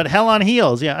tea. But hell on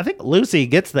heels. Yeah, I think Lucy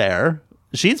gets there.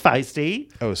 She's feisty.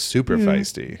 Oh, super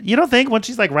feisty. You don't think when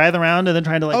she's like writhing around and then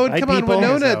trying to like Oh, bite come on, people?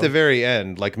 Winona at the very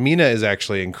end. Like Mina is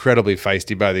actually incredibly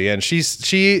feisty by the end. She's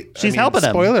helping him.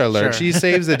 Spoiler alert, Sure. she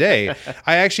saves the day.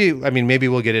 Maybe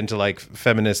we'll get into like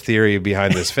feminist theory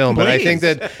behind this film, but I think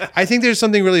there's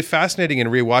something really fascinating in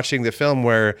rewatching the film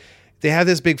where they have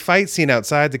this big fight scene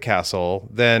outside the castle.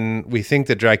 Then we think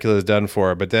that Dracula is done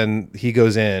for, but then he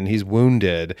goes in, he's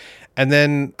wounded. And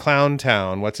then Clown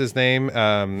Town, what's his name?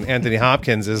 Anthony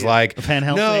Hopkins is like, Van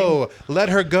Helsing? no, let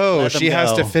her go. Let them She has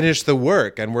go. to finish the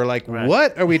work. And we're like,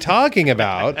 what are we talking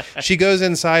about? She goes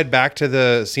inside back to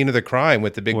the scene of the crime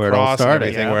with the big Where it all cross and started,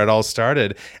 everything, yeah. where it all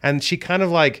started. And she kind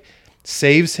of like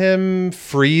saves him,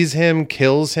 frees him,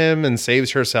 kills him, and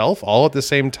saves herself all at the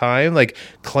same time, like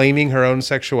claiming her own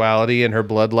sexuality and her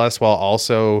bloodlust while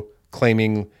also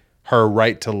claiming her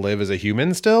right to live as a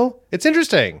human still. It's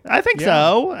interesting. I think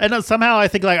so. And somehow I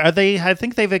think I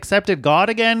think they've accepted God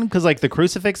again because like the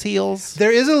crucifix heals.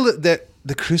 There is that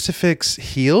the crucifix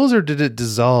heals, or did it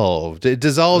dissolve? It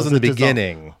dissolves in the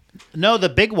beginning. No, the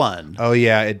big one. Oh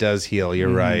yeah, it does heal. You're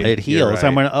right. It You're heals. right.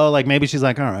 I'm like, like maybe she's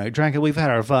like, all right, Dracula, we've had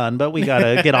our fun, but we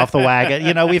gotta get off the wagon. She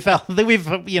She we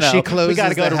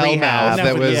gotta go the to hell rehab.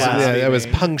 mouth that Yeah. was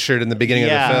punctured in the beginning of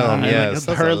the film. and Yes,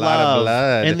 like, that's a lot of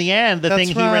blood. In the end, the That's thing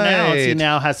he renounced, he right.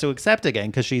 now has to accept again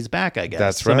because she's back. I guess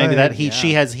That's so. Maybe right.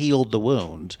 she has healed the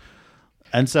wound,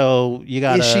 and so you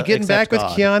got. Is she getting back with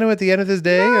Keanu at the end of this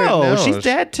day? No, or she's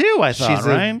dead too. I thought,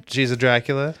 right? She's a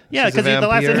Dracula. Yeah, She's a because the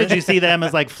last vampire? image you see them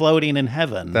is like floating in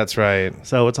heaven. That's right.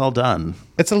 So it's all done.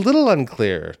 It's a little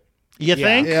unclear. You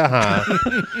think?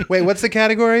 Uh-huh. Wait, what's the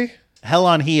category? Hell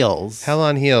on heels. Hell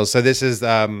on heels. So this is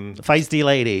Feisty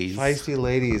ladies. feisty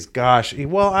ladies. Gosh.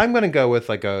 Well, I'm going to go with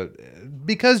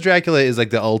because Dracula is like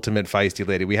the ultimate feisty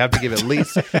lady. We have to give at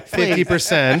least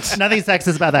 50%. Nothing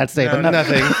sexist about that statement. No,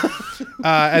 nothing.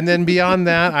 And then beyond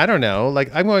that, I don't know.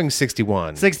 Like I'm going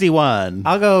 61. 61.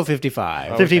 I'll go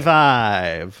 55.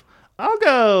 55. I'll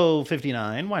go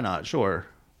 59. Why not? Sure.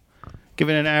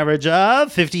 Giving an average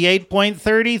of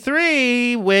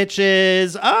 58.33, which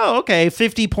is,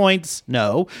 50 points.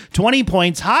 No, 20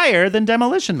 points higher than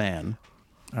Demolition Man.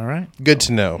 All right. Good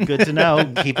to know. Good to know.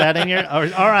 Keep that in your. All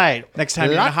right. Next time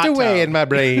you're in a Locked hot away tub. in my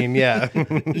brain. Yeah.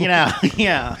 Yeah.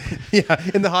 Yeah.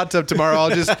 In the hot tub tomorrow, I'll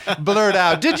just blurt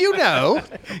out, did you know?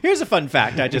 Here's a fun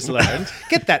fact I just learned.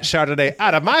 Get that Chardonnay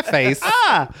out of my face.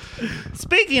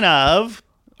 Speaking of,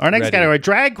 our next Ready. category,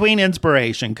 drag queen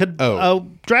inspiration. Could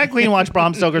drag queen watch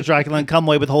Bram Stoker's Dracula and come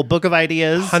away with a whole book of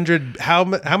ideas? 100. How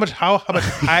much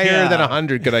higher Yeah. than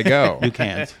 100 could I go? You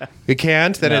can't. You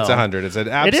can't? Then No. it's 100. It's an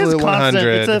It is absolute constant. 100.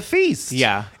 It's a feast.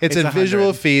 Yeah. It's a 100.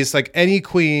 visual feast. Like any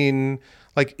queen,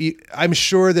 I'm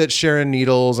sure that Sharon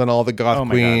Needles and all the goth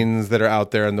my queens that are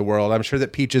out there in the world, I'm sure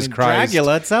that Peaches Christ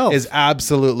Dracula itself. is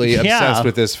absolutely Yeah. obsessed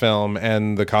with this film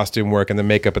and the costume work and the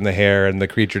makeup and the hair and the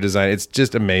creature design. It's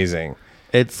just amazing.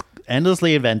 It's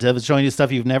endlessly inventive. It's showing you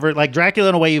stuff you've never, like Dracula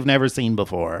in a way you've never seen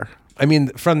before. I mean,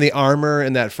 from the armor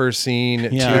in that first scene to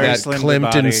Very that slim Klimt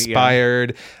body,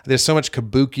 inspired. There's so much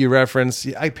kabuki reference.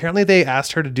 Apparently, they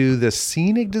asked her to do the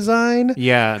scenic design.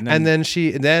 Yeah. and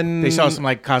then they saw some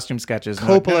like costume sketches. and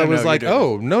Coppola no, was like, you're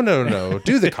doing "Oh, no,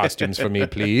 do the costumes for me,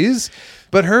 please."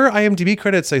 But her IMDb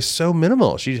credits say so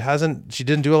minimal. She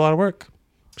didn't do a lot of work.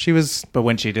 She was. But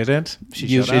when she didn't, she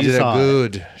You- showed up. She did it saw it.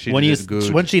 good. She When did you it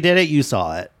good. when she did it, you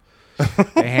saw it.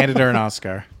 They handed her an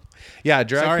Oscar. Yeah,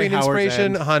 drag Sorry, queen Howard's inspiration,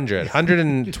 End. 100,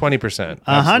 120%.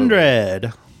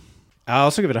 100. I'll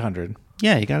also give it 100.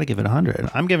 Yeah, you got to give it 100.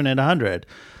 I'm giving it 100.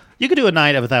 You could do a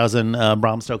night of 1,000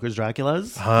 Bram Stoker's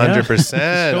Draculas.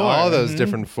 100%. All those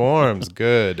different forms.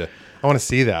 Good. I want to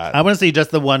see that. I want to see just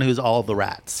the one who's all the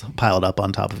rats piled up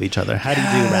on top of each other. How do you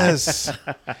do rats?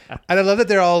 Yes. And I love that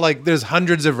they're all like, there's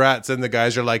hundreds of rats, and the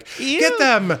guys are like, get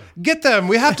them,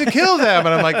 we have to kill them.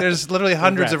 And I'm like, there's literally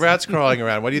hundreds of rats crawling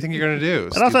around. What do you think you're going to do?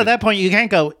 But also at that point, you can't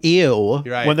go, ew,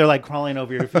 You're right. when they're like crawling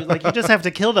over your food. Like, you just have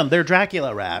to kill them. They're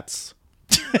Dracula rats.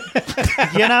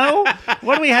 You know?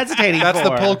 What are we hesitating That's for?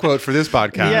 the pull quote for this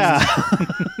podcast.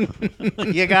 Yeah.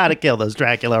 You got to kill those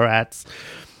Dracula rats.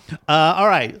 All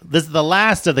right. This is the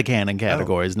last of the canon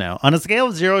categories now. On a scale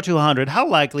of 0 to 100, how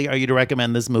likely are you to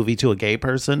recommend this movie to a gay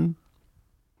person?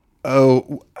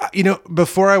 Oh,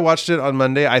 before I watched it on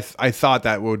Monday, I thought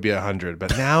that would be 100,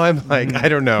 but now I'm like, I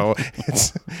don't know.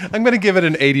 I'm going to give it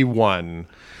an 81.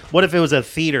 What if it was a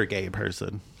theater gay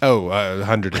person? Oh,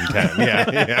 110.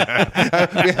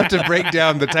 Yeah. We have to break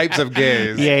down the types of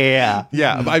gays. Yeah.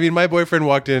 Yeah. I mean, my boyfriend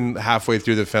walked in halfway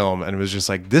through the film and was just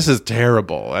like, this is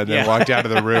terrible. And then walked out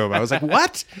of the room. I was like,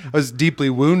 what? I was deeply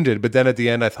wounded. But then at the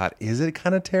end, I thought, is it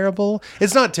kind of terrible?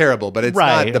 It's not terrible, but it's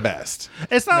not the best.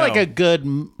 It's not like a good,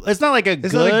 it's not a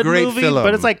great movie, film.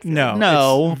 but it's like,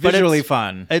 no. It's visually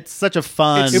fun. It's such a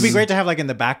fun. It'd be great to have like in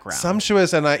the background.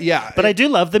 Sumptuous. And But I do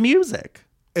love the music.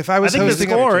 If I was I think the hosting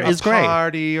score a is great.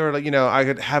 party or like, I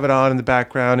could have it on in the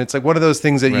background. It's like one of those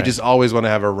things that you just always want to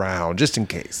have around just in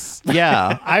case.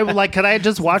 Yeah. Could I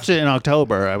just watch it in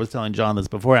October? I was telling John this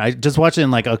before. I just watched it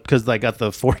in because I got the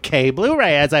 4K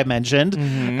Blu-ray, as I mentioned.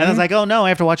 And I was like, oh no, I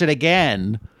have to watch it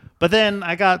again. But then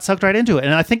I got sucked right into it,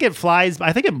 and I think it flies.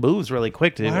 I think it moves really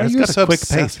quick, dude. Why are you so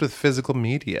obsessed with physical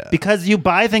media? Because you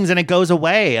buy things and it goes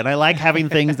away, and I like having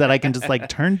things that I can just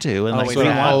turn to and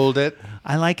hold it.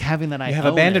 I like having that. I have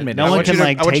abandonment. No one can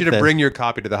I want you to this. bring your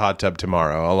copy to the hot tub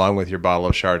tomorrow, along with your bottle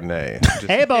of Chardonnay.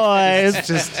 Hey boys,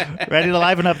 just ready to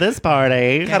liven up this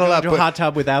party. Cuddle up to a hot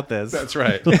tub without this. That's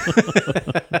right.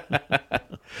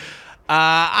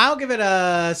 I'll give it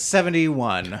a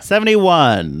 71.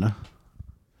 71.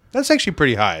 That's actually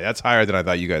pretty high. That's higher than I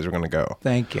thought you guys were going to go.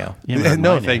 Thank you.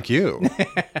 No, thank you.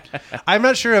 I'm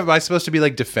not sure if I'm supposed to be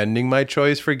defending my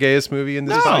choice for gayest movie in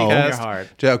this podcast. Your heart.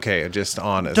 Okay, just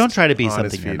honest. Don't try to be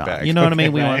honest something you're feedback. not. You know what I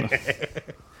mean? We want.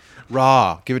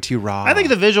 Raw. Give it to you raw. I think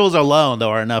the visuals alone, though,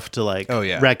 are enough to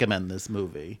recommend this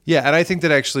movie. Yeah, and I think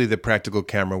that actually the practical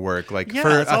camera work,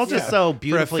 it's all just so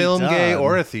beautifully for a film gay done.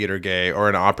 or a theater gay or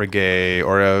an opera gay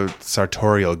or a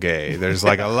sartorial gay, there's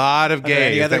a lot of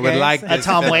gays that would like a this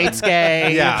Tom film. Waits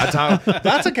gay. Yeah,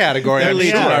 that's a category. There I'm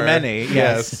least sure. are many.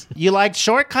 Yes. You like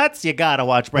shortcuts? You gotta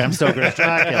watch Bram Stoker's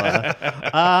Dracula.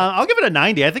 I'll give it a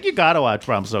 90. I think you gotta watch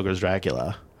Bram Stoker's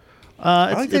Dracula.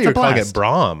 I like that you're calling it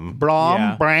Bram.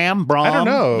 Bram. I don't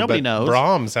know. Nobody but knows.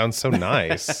 Bram sounds so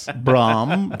nice.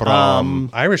 Bram.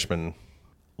 Irishman.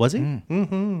 Was he?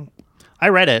 Mm-hmm. I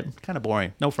read it. Kind of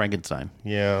boring. No Frankenstein.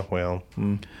 Yeah, well.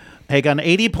 Hey, got an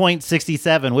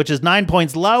 80.67, which is 9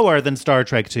 points lower than Star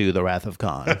Trek II, The Wrath of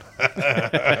Khan.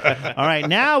 All right,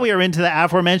 now we are into the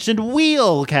aforementioned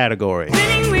wheel category.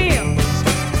 Spinning wheel.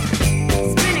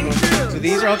 Spinning true. So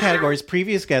these are all categories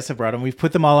previous guests have brought them. We've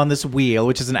put them all on this wheel,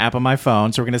 which is an app on my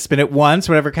phone. So we're going to spin it once.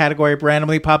 Whatever category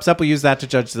randomly pops up, we'll use that to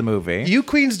judge the movie. You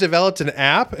Queens developed an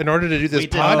app in order to do this We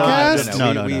did podcast?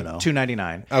 not. No.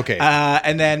 $2.99. Okay.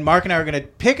 And then Mark and I are going to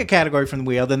pick a category from the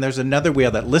wheel. Then there's another wheel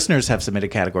that listeners have submitted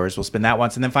categories. We'll spin that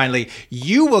once. And then finally,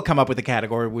 you will come up with a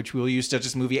category which we'll use to judge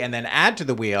this movie and then add to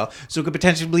the wheel. So it could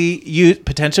potentially be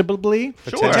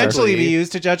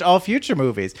used to judge all future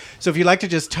movies. So if you like to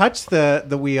just touch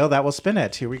the wheel, that will spin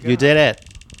it. Here we go. You did it.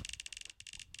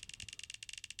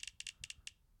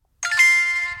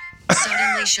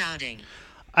 Suddenly shouting.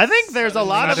 I think there's a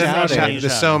lot of shouting.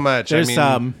 There's so much. There's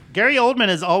some. Gary Oldman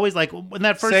is always in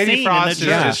that first Sadie scene. Frost in is the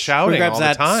just shouting Who grabs all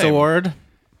that the time. sword?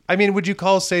 I mean, would you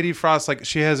call Sadie Frost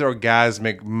she has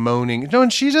orgasmic moaning? No,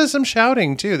 and she does some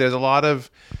shouting too. There's a lot of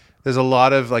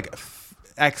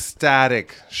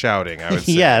ecstatic shouting, I would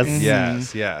say.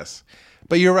 Yes. Yes.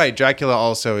 But you're right. Dracula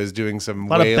also is doing some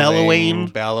lot of wailing,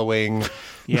 bellowing,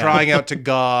 crying out to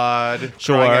God,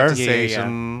 crying out to Sure.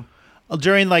 Satan.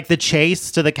 During the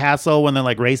chase to the castle when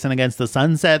they're racing against the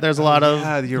sunset, there's a lot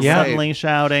of you're suddenly right.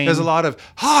 shouting. There's a lot of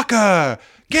Haka,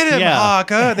 get him, Yeah.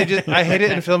 Haka. I hate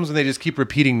it in films when they just keep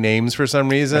repeating names for some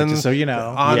reason. Just so you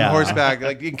know. on Yeah. horseback.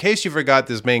 In case you forgot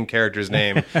this main character's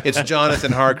name, it's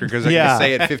Jonathan Harker because they're going Yeah. to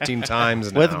say it 15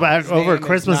 times now. Over name is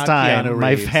Christmas not time, Keanu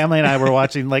my Reeves. family and I were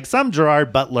watching some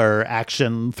Gerard Butler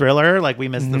action thriller. We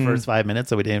missed the first 5 minutes,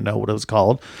 so we didn't know what it was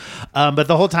called. But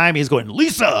the whole time he's going,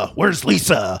 Lisa, where's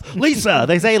Lisa? Lisa.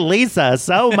 They say Lisa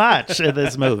so much in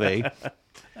this movie.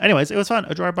 Anyways, it was fun.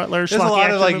 A Gerard Butler. There's a lot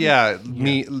of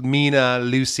movie. Mina,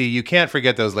 Lucy. You can't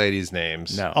forget those ladies'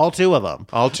 names. No. All two of them.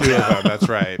 All two of them. That's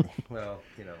right. Well,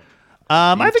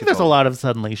 I think there's a Beautiful. lot of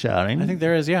suddenly shouting. I think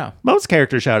there is, yeah. Most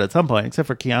characters shout at some point, except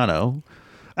for Keanu.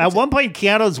 At one point,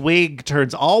 Keanu's wig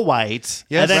turns all white,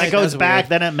 Yes. and then Right, it goes that's back,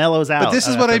 weird. then it mellows out. But this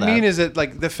is what I after that. mean is that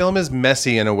the film is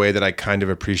messy in a way that I kind of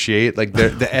appreciate.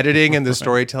 The editing and the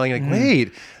storytelling.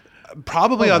 Wait,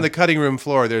 probably on the cutting room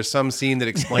floor, there's some scene that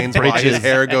explains why his Bridges.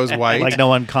 hair goes white. no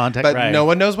one contact. but right. no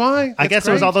one knows why. I It's guess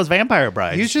it was great. all those vampire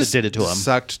brides He's just that did it to him.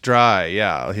 sucked dry.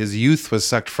 Yeah, his youth was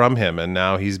sucked from him, and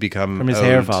now he's become From his owned.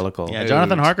 hair follicle. Yeah,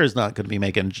 Jonathan Harker's not going to be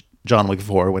making John Wick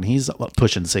 4 when he's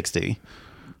pushing 60.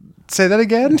 Say that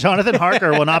again. Jonathan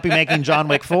Harker will not be making John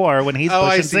Wick 4 when he's Oh,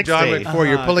 pushing I see. 60. John Wick 4.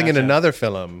 You're pulling in gotcha. another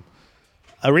film.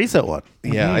 A recent one.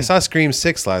 Yeah, I saw Scream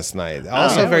 6 last night.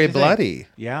 Also yeah, very what'd you think? bloody.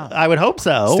 Yeah. I would hope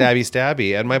so.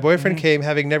 Stabby. And my boyfriend came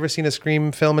having never seen a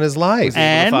Scream film in his life.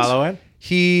 And Follow it.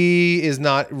 He is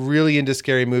not really into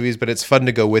scary movies, but it's fun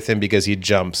to go with him because he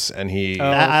jumps and he.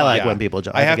 I like when people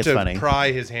jump. I I think have it's to funny.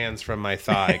 pry his hands from my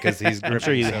thigh because he's gripping. I'm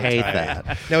sure you so hate tight.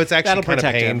 that. No, it's actually That'll kind of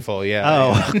protect him. painful. Yeah.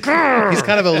 Oh. He's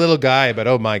kind of a little guy, but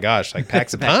oh my gosh, like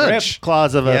packs a punch.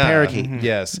 Claws of a Yeah. parakeet.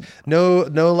 Yes. No,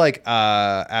 like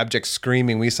abject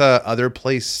screaming. We saw Other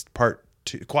Place Part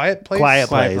 2, Quiet Place. Quiet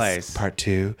Quiet Place. Place. Part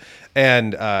 2,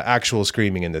 and actual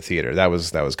screaming in the theater. That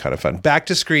was kind of fun. Back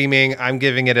to screaming. I'm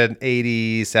giving it an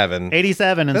 87.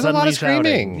 87 and There's a lot suddenly of screaming.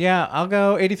 shouting. Yeah, I'll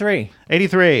go 83.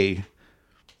 83.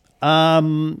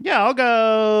 Yeah, I'll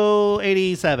go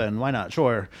 87. Why not?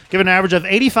 Sure. Give it an average of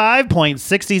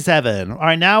 85.67. All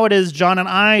right, now it is John and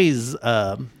I's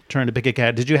turn to pick a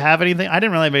cat. Did you have anything? I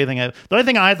didn't really have anything. The only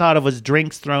thing I thought of was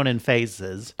drinks thrown in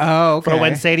faces. Oh, okay. For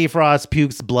when Sadie Frost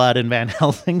pukes blood in Van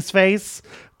Helsing's face.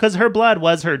 Because her blood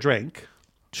was her drink.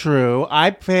 True.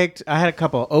 I had a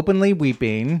couple. Openly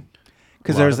weeping.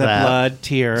 Because there was Love that that. blood,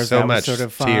 tears. So that much was sort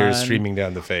of fun. tears streaming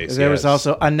down the face. There was yes.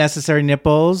 also unnecessary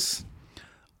nipples.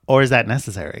 Or is that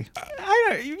necessary?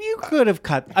 You could have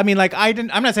cut. I mean, like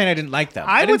I'm not saying I didn't like them.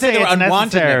 I didn't would say they were it's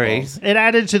unwanted necessary. nipples. It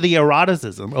added to the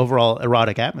eroticism, overall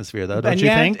erotic atmosphere, though, don't And you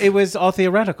yet think? it was all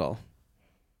theoretical.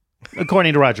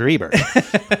 According to Roger Ebert.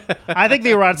 I think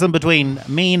the eroticism between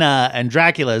Mina and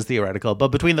Dracula is theoretical, but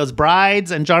between those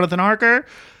brides and Jonathan Harker,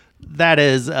 that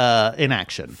is in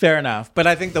action. Fair enough. But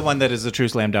I think the one that is a true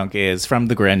slam dunk is from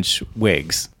The Grinch,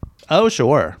 Wigs. Oh,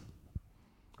 sure.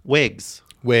 Wigs.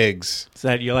 Wigs. Is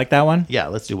that you like that one? Yeah,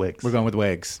 let's do wigs. We're going with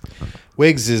Wigs.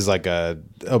 Wigs is like oh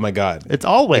my God. It's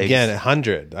all wigs. Again,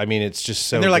 100. I mean, it's just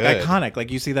so And they're like good. iconic. Like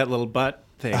you see that little butt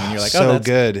thing and you're like, so oh, that's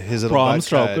good. His little Bram butt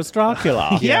Stoker's cut.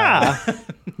 Dracula. Yeah.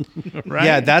 Right?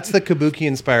 Yeah, that's the Kabuki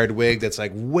inspired wig that's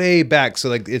like way back. So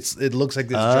like it looks like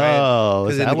this giant. Oh,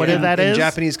 is 'cause that what that in is?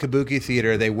 Japanese Kabuki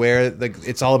theater, they wear like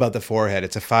it's all about the forehead.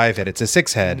 It's a 5 head. It's a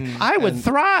 6 head. I would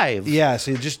thrive. Yeah,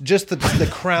 so just the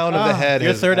crown of the head.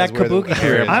 your third act Kabuki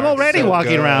theater. I'm already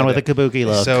walking around with a Kabuki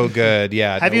look. So good,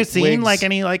 yeah. Have No, you seen wigs- like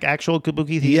any like actual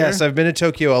Kabuki theater? Yes, I've been to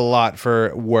Tokyo a lot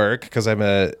for work because I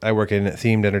work in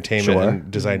themed entertainment Sure. and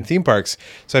design theme parks.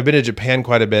 So I've been to Japan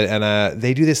quite a bit, and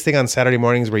they do this thing on Saturday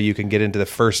mornings where you can get into the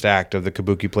first act of the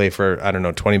Kabuki play for I don't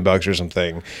know $20 or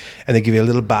something, and they give you a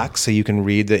little box so you can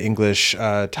read the English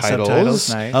titles.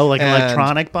 Subtitles, nice. Oh, like an And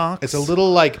electronic box? It's a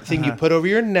little like thing you put over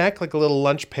your neck, like a little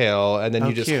lunch pail, and then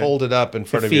you just cute. hold it up in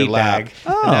front Your of your feed lap. bag.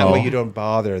 And that way Oh. you don't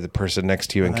bother the person next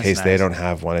to you in that's case they nice. don't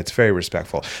have one. It's very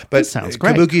respectful. But sounds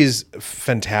great. Kabuki is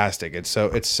fantastic. It's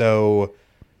so.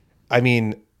 I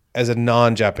mean, as a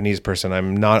non-Japanese person,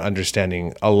 I'm not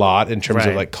understanding a lot in terms of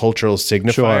Right. like cultural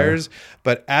signifiers.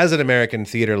 But as an American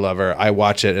theater lover, I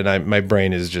watch it and my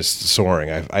brain is just soaring.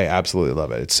 I absolutely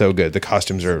love it. It's so good. The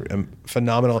costumes are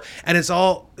phenomenal, and it's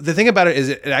all. The thing about it is,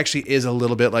 it actually is a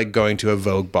little bit like going to a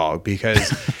Vogue ball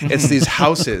because it's these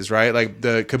houses, right? Like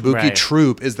the Kabuki Right.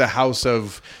 troupe is the house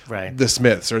of Right. the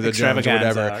Smiths or the Jones or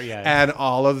Extravaganza, whatever, yeah. and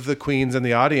all of the queens in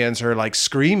the audience are like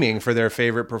screaming for their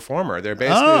favorite performer. They're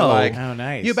basically Oh. like, Oh,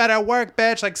 nice. "You better work,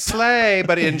 bitch!" Like slay,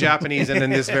 but in Japanese and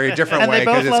in this very different And way they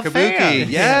both because it's love Kabuki. fans.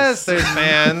 Yes, there's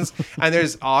fans and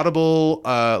there's audible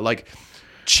like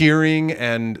cheering,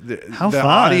 and the How fun.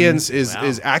 audience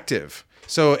is active.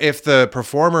 So if the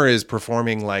performer is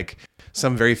performing like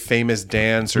some very famous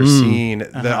dance or scene,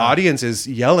 the audience is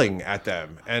yelling at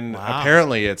them, and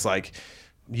apparently it's like,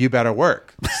 "You better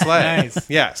work, slay." Nice.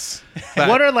 Yes. But-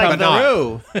 What are like but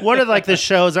not. what are like the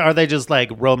shows? Are they just like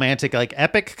romantic, like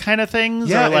epic kind of things,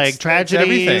 or like it's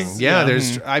tragedies? everything. Yeah,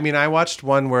 there's. I mean, I watched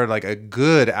one where like a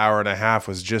good hour and a half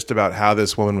was just about how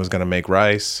this woman was going to make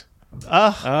rice,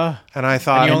 and I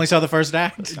thought And you only saw the first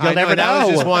act? You'll never That was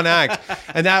know. just one act,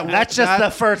 and That's just the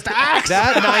first act.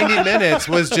 That 90 minutes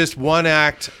was just one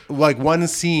act, like one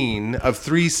scene of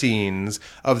 3 scenes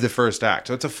of the first act.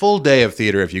 So it's a full day of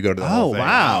theater if you go to the whole thing.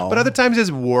 wow. But other times it's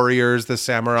warriors, the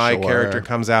samurai Sure. character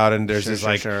comes out, and there's this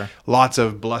lots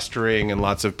of blustering and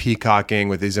lots of peacocking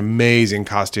with these amazing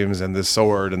costumes and the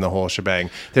sword and the whole shebang.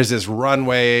 There's this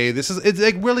runway.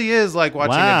 It really is like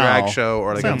watching Wow. a drag show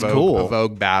or like a Sounds Vogue, cool. a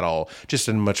Vogue battle, just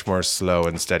in a much more slow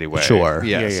and steady way. Sure.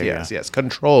 Yes, yes.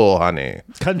 Control, honey.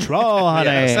 Control, honey.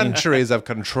 Yeah, centuries of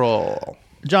control.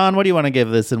 John, what do you want to give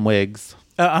this in wigs?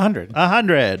 100.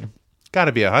 100. Got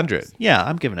to be 100. Yeah,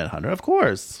 I'm giving it 100. Of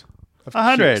course.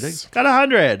 100. course. Got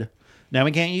 100. Now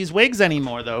we can't use wigs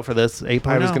anymore though for this 8.0.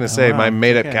 I was going to say my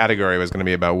made-up category was going to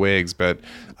be about wigs, but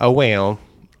oh well.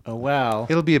 Oh, wow.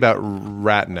 It'll be about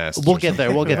rat nests. We'll get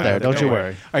there. We'll get there. Don't you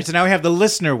worry. All right, so now we have the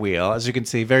listener wheel. As you can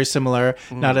see, very similar.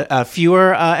 Not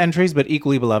fewer entries, but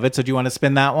equally beloved. So do you want to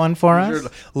spin that one for us?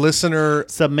 Listener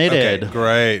Submitted. Okay,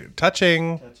 great.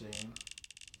 Touching.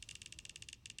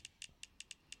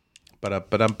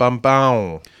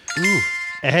 Ba-da-ba-dum-bum-bow. Ooh.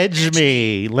 Edge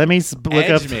me. Let me look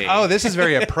up. Edge me. Oh, this is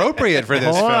very appropriate for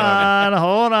this Hold film.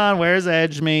 hold on. Where's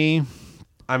Edge me?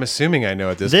 I'm assuming I know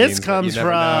what this This means. but comes you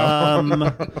never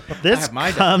know. from this have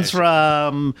my comes definition.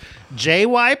 from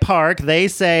J.Y. Park. They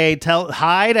say tell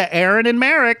hi to Aaron and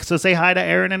Merrick. So say hi to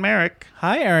Aaron and Merrick.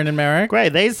 Hi, Aaron and Merrick.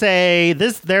 Great. They say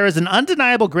there is an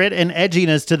undeniable grit and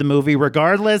edginess to the movie,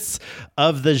 regardless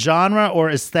of the genre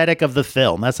or aesthetic of the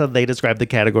film. That's how they describe the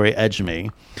category Edge Me.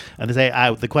 And they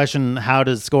say the question, how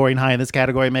does scoring high in this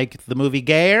category make the movie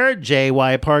gayer?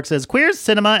 J.Y. Park says queer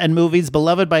cinema and movies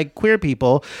beloved by queer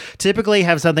people typically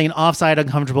have something offside,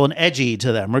 uncomfortable, and edgy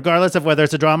to them. Regardless of whether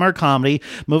it's a drama or comedy,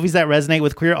 movies that resonate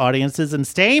with queer audiences and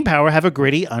staying power have a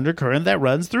gritty undercurrent that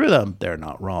runs through them. They're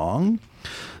not wrong.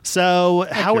 So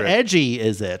how edgy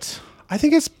is it? I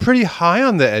think it's pretty high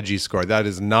on the edgy score. That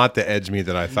is not the Edge Me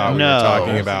that I thought we No. were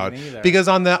talking about. Because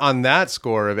on that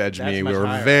score of Edge Me, we much were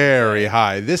higher. very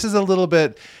high. This is a little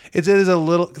bit. It is a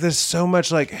little. There's so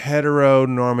much like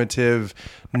heteronormative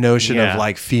notion Yeah. of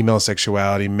like female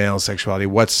sexuality, male sexuality.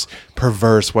 What's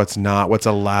perverse? What's not? What's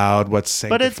allowed? What's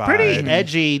But sanctified? it's pretty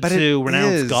edgy But to it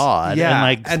renounce is. God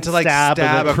yeah, and to stab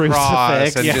stab with a across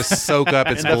crucifix and just soak up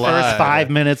its in the blood. first 5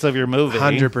 minutes of your movie.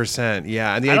 100%.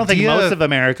 Yeah, and the I don't think idea most of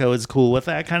America is cool with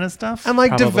that kind of stuff. and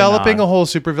like Probably developing not. a whole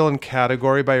supervillain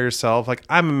category by yourself. Like,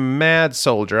 I'm a mad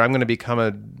soldier. I'm going to become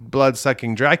a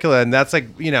blood-sucking Dracula. And that's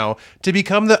like, to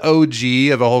become the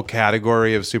OG of a whole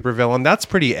category of supervillain, that's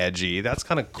pretty edgy. That's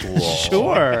kind of cool.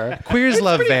 Sure. Queers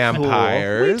love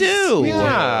vampires. We do.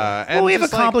 Yeah. Well, we have a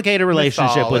just, like, complicated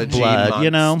relationship with mythology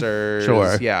blood, monsters,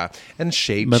 Sure. Yeah. And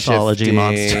shape Mythology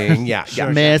monsters. Yeah.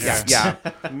 Mist. Yeah.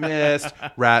 Mist.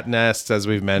 Rat nests, as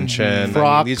we've mentioned.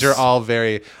 Frogs. These are all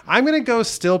very... I'm going to go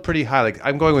still pretty high. Like,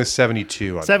 I'm going with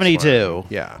 72 on 72. This one.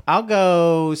 Yeah. I'll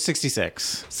go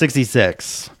 66.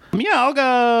 66. Yeah, I'll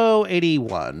go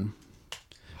 81.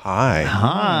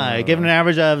 Hi. Give it an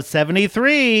average of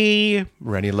 73.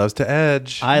 Rennie loves to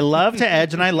edge. I love to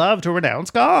edge and I love to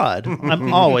renounce God.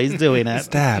 I'm always doing it.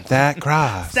 Stab that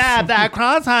cross. Stab that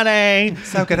cross, honey.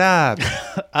 Soak it up.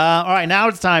 All right, now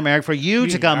it's time, Eric, for you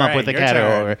to come all up right, with a your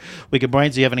category. We can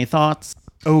brains. Do you have any thoughts?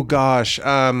 Oh, gosh.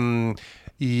 I'm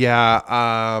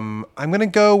going to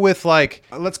go with, like,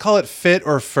 let's call it fit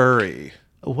or furry.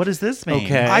 What does this mean?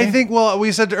 Okay. I think, well,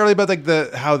 we said earlier about like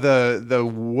how the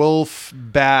wolf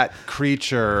bat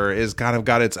creature is kind of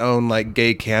got its own like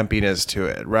gay campiness to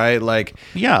it, right? Like,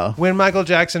 Yeah. when Michael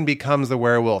Jackson becomes the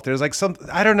werewolf, there's like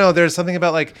I don't know, there's something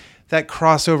about like that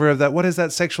crossover of that. What is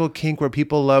that sexual kink where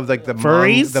people love like the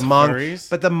Furries? Furries?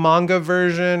 But the manga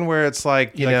version where it's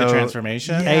like you Like know the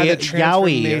transformation? Yeah, the Yaoi,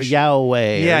 transformation.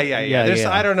 Yahweh. Yeah. There's,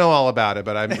 I don't know all about it,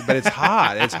 but it's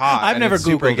hot. It's hot. I've and never it's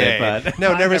super Googled it, gay. but-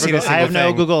 No, never seen a single I have no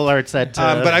thing. Google alerts set to.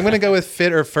 But I'm going to go with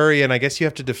fit or furry, and I guess you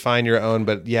have to define your own.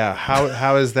 But yeah,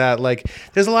 how is that? Like,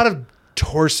 there's a lot of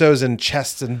torsos and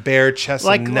chests and bare chests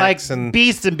like and necks and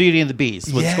Beast and Beauty and the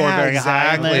Beast would Yeah, score very high.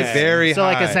 on exactly, this. very so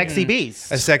like a high. sexy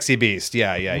beast. a sexy beast.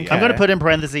 Yeah. I'm going to put in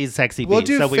parentheses sexy We'll beast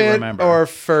do so we fit remember. or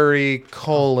furry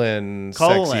colon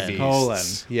sexy Colon.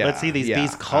 beasts. Yeah, Let's see these yeah,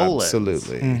 beast colons.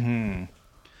 Absolutely.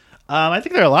 I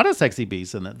think there are a lot of sexy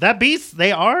beasts in it. That beast,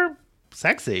 they are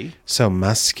sexy. So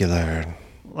muscular.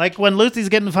 Like when Lucy's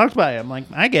getting fucked by him. Like,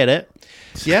 I get it.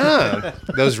 Yeah,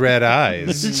 those red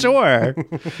eyes. Sure.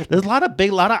 There's a lot of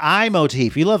eye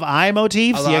motif. You love eye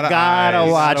motifs? A lot You of gotta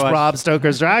eyes. watch Bram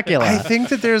Stoker's Dracula. I think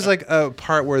that there's like a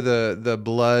part where the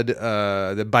blood,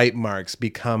 the bite marks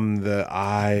become the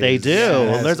eyes. They do.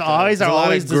 There's always a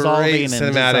lot of dissolving great into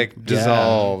cinematic some-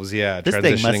 dissolves. Yeah, This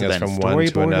thing must transitioning have us been from one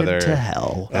to storyboarded another. to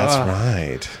hell. That's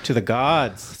right. To the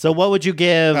gods. So what would you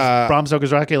give Bram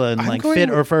Stoker's Dracula in I'm like going fit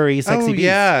with- or furry sexy Oh beast?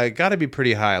 yeah, got to be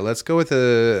pretty high. Let's go with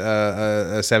a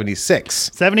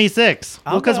 76. 76.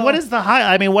 Because go- what is the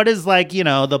high? I mean, what is like,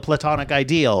 the platonic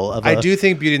ideal of I do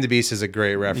think Beauty and the Beast is a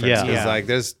great reference. Yeah. 'Cause, Yeah. like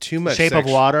there's too much Shape of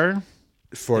Water?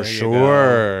 for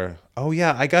sure. Oh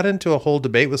yeah, I got into a whole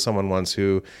debate with someone once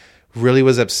who really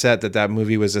was upset that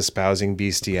movie was espousing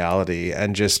bestiality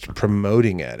and just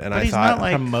promoting it. And But I he's thought, not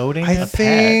like Promoting I it?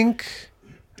 think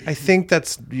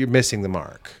that's you're missing the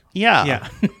mark. Yeah.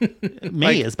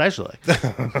 Me especially.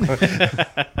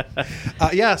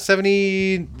 Yeah,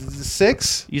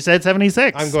 76. You said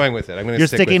 76. I'm going with it. I'm going to. You're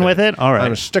sticking with it? All right.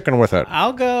 I'm sticking with it.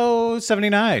 I'll go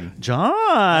 79.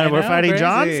 John, we're know, fighting crazy.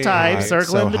 John's type, Right,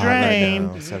 circling so the hot right drain.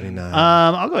 now, 79.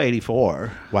 I'll go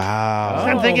 84. Wow.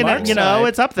 I'm thinking, Mark's you know, side.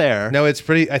 it's up there. No, it's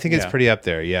pretty. I think it's Yeah. pretty up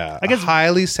there. Yeah, I guess- a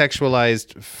highly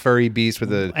sexualized furry beast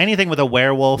with a Anything with a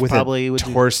werewolf probably a would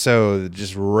be torso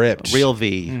just ripped. real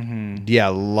V. Yeah,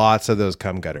 lots of those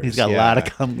cum gutters. He's got a Yeah.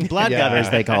 lot of blood Yeah. gutters,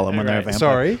 they call them when they're a vampire.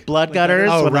 Sorry? Blood gutters.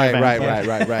 Oh, when they're right. a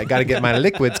vampire. Got to get my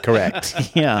liquids correct.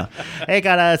 Yeah. Hey,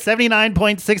 got a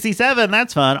 79.67.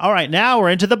 That's fun. All right, now we're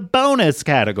into the bonus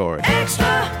category. All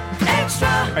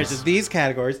right, so these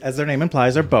categories, as their name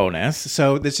implies, are bonus.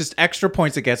 So it's just extra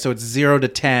points it gets. So it's 0 to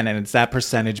 10, and it's that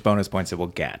percentage bonus points it will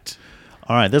get.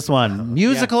 All right, this one.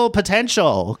 Musical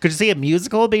potential. Could you see a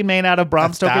musical being made out of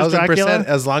Bram Stoker's 1,000%, Dracula?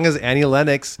 as long as Annie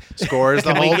Lennox scores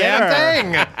the Can we whole get damn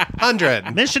her? thing.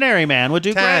 100. Missionary Man would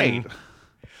do 10. great.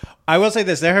 I will say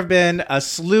this: there have been a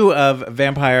slew of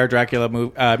vampire Dracula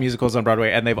musicals on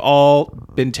Broadway, and they've all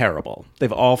been terrible.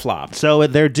 They've all flopped. So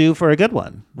they're due for a good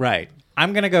one. Right.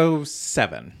 I'm gonna go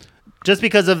 7 Just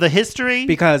because of the history?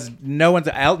 because no one's.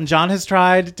 Elton John has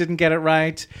tried, didn't get it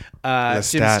right. Jim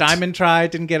Lestat. Steinman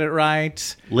tried, didn't get it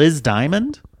right. Liz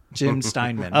Diamond? Jim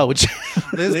Steinman. Oh, Liz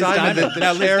Diamond, Diamond. the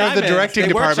No, Liz chair of the Diamond. directing They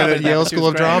department workshopped at Yale that. She School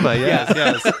was of great. Drama.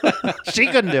 Yes. she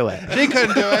couldn't do it. She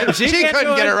couldn't do it. She can't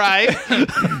couldn't do get it. it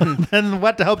right. Then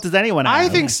what hope does anyone have? I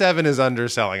think 7 is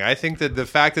underselling. I think that the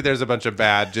fact that there's a bunch of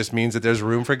bad just means that there's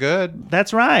room for good.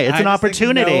 That's right. It's an I just think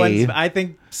opportunity. I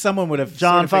think someone would have.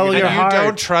 John, follow figured your it And out. you heart.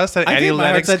 don't trust that I Annie think my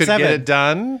heart Lennox said could get 7. it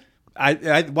done?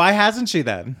 Why hasn't she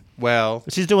then? Well,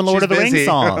 She's doing Lord of the Rings busy.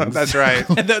 songs. That's right.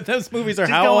 Those movies are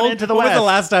She's how going old? into the When was the West.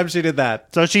 last time she did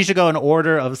that? So she should go in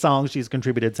order of songs she's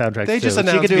contributed soundtracks They to. just She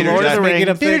announced could do Peter Lord of the Jackson.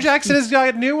 Rings. Peter Jackson has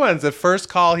got new ones. The first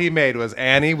call he made was,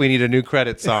 Annie, we need a new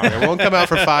credit song. It won't come out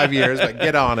for 5 years, but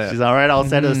get on it. She's all right. I'll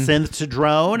set a synth to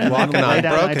drone and Walking then lay on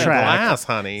down my broken track. glass,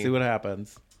 honey. See what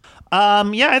happens.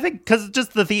 Yeah, I think because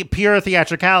just the pure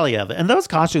theatricality of it, and those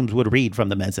costumes would read from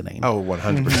the mezzanine. Oh,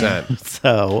 100%.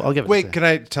 So I'll give it. Wait, can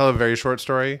I tell a very short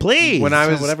story? Please. When I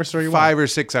So was whatever story you 5 or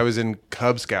 6, I was in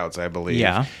Cub Scouts, I believe.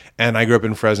 Yeah. And I grew up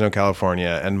in Fresno,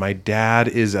 California. And my dad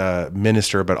is a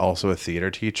minister, but also a theater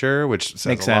teacher, which says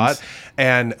Makes a lot. sense.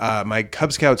 And my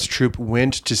Cub Scouts troop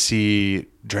went to see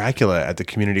Dracula at the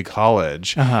community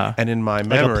college. And in my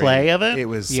memory, play of it? It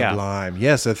was Yeah. sublime.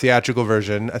 Yes, a theatrical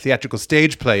version, a theatrical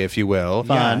stage play, if you will.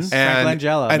 Fun. Yes. Frank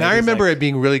Langella. And I Maybe it's remember like- it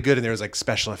being really good. And there was like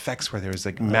special effects where there was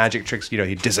like magic tricks. You know,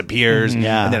 he disappears,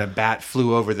 Yeah. and then a bat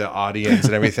flew over the audience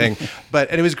and everything.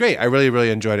 And it was great. I really,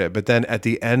 really enjoyed it. But then at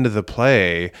the end of the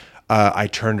play, I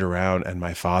turned around and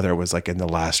my father was like in the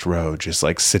last row, just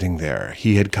like sitting there.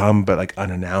 He had come, but like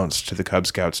unannounced to the Cub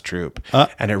Scouts troop.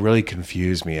 And it really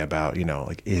confused me about, you know,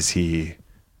 like, is he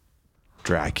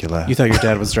Dracula? You thought your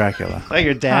dad was Dracula. Like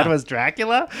your dad was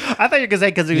Dracula? I thought you were going to say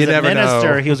because he was You a never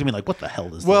minister, know. he was going to be like, what the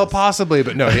hell is Well, this? possibly,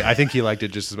 but no, I think he liked it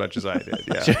just as much as I did.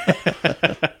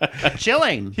 Yeah.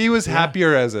 Chilling. He was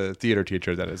happier as a theater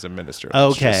teacher than as a minister.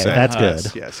 Okay, Just saying. that's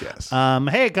good. Yes.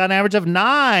 Hey, it got an average of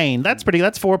 9. That's pretty.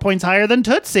 That's 4 points higher than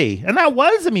Tootsie. And that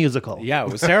was a musical. Yeah,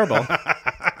 it was terrible.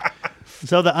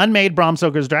 So the unmade Bram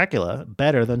Stoker's Dracula,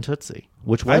 better than Tootsie,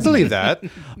 which was I believe that.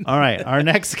 All right, our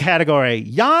next category,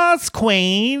 Yas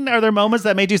Queen. Are there moments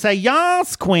that made you say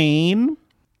Yas Queen?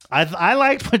 I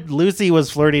liked when Lucy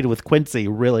was flirting with Quincy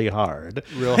really hard.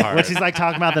 Real hard. When she's like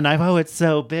talking about the knife. Oh, it's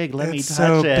so big. Let me It's touch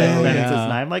so it. big. And then it's his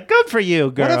knife. I'm like, good for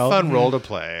you, girl. What a fun role to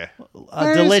play.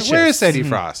 Delicious. Where is Sadie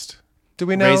Frost? Do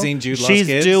we know? Raising Jude Law's She's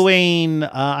kids. doing.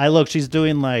 She's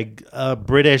doing like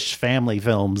British family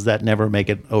films that never make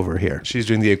it over here, She's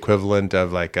doing the equivalent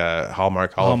of like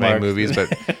Hallmark Hall of Fame Hallmark. movies, but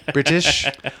British.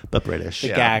 but British. The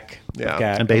Yeah. GAC. Yeah.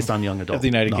 GAC And based on young adult of the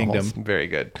United novels. Kingdom. Very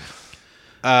good.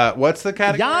 What's the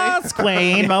category? Yas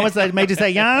Queen. Moments that made you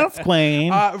say Yas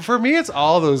Queen. For me, it's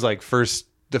all those like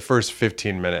the first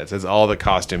 15 minutes. It's all the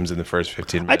costumes in the first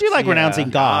 15 minutes. I do like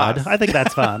renouncing God. I think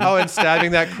that's fun. Oh, and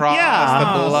stabbing that cross. yeah. The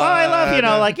blood. Well, I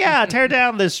love, tear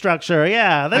down this structure.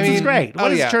 Yeah, this is great.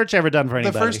 What has church ever done for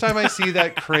anybody? The first time I see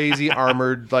that crazy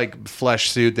armored like flesh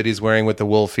suit that he's wearing with the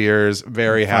wolf ears,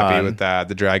 very happy Fun. with that.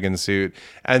 The dragon suit.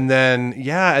 And then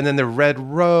the red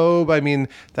robe. I mean,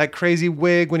 that crazy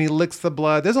wig when he licks the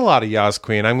blood. There's a lot of Yas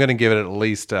Queen. I'm going to give it at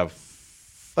least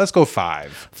let's go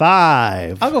 5.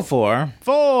 5. I'll go 4.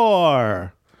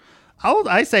 4.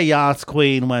 I say Yas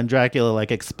Queen when Dracula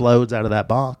like explodes out of that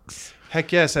box.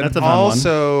 Heck yes. And That's a fun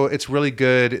also, it's really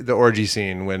good, the orgy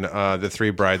scene when the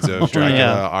 3 brides of Dracula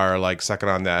Yeah. are like sucking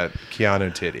on that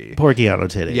Keanu titty. Poor Keanu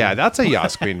Titty. Yeah, that's a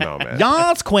Yas Queen moment.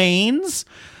 Yas Queens.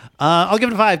 I'll give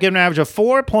it a 5. Give it an average of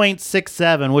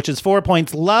 4.67, which is 4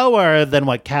 points lower than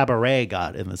what Cabaret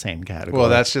got in the same category. Well,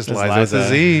 that's just Liza with a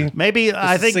Z. Maybe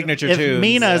I think signature if tunes,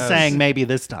 Mina yes. sang maybe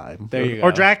this time. There you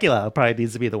Or go. Dracula probably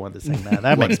needs to be the one to sing that.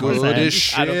 That makes more Good is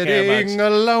sense. I don't care shitting much.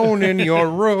 alone in your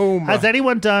room. Has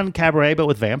anyone done Cabaret but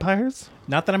with vampires?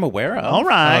 Not that I'm aware of. All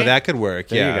right. Oh, that could work.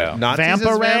 There you yeah. go. Nazis as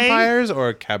Vampire? vampires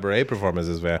or cabaret performers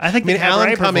as vampires? I think the Alan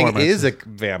cabaret Cumming performance is a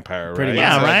vampire, Pretty right? much.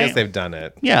 Yeah, So I right? guess they've done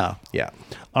it. Yeah. Yeah.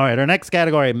 All right. Our next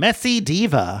category, Messy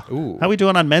Diva. Ooh. How we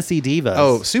doing on Messy Divas?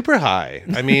 Oh, super high.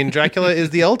 I mean, Dracula is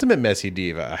the ultimate messy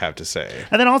diva, I have to say.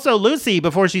 And then also Lucy,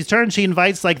 before she's turned, she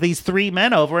invites like these 3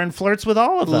 men over and flirts with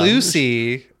all of them.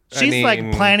 Lucy. She's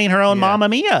like planning her own Mamma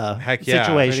Mia Heck yeah.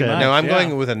 situation. Pretty much. No, I'm Yeah.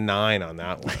 going with a 9 on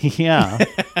that one. Yeah.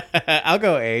 I'll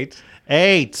go 8.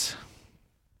 8.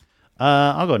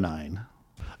 I'll go 9.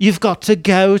 You've got to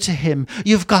go to him.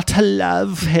 You've got to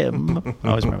love him. I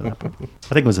always remember that part.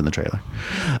 I think it was in the trailer.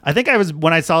 I think I was,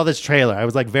 when I saw this trailer, I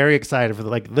was like very excited for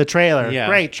the trailer. Yeah.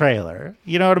 Great trailer.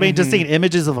 You know what I mean? Just seeing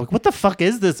images of like, what the fuck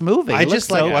is this movie? I It looks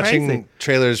just like so watching crazy.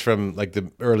 trailers from like the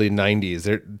early 90s.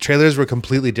 Their trailers were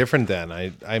completely different then.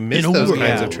 I miss In a those world.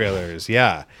 kinds Yeah. of trailers.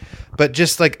 Yeah. But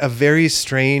just like a very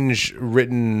strange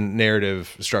written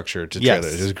narrative structure to Yes.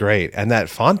 trailers is great. And that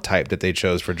font type that they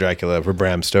chose for Dracula, for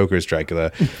Bram Stoker's Dracula.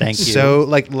 Thank you. So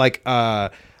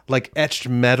like etched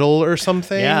metal or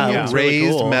something. Yeah, it was really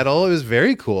raised cool. metal. It was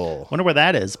very cool. Wonder where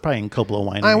that is. Probably in Coppola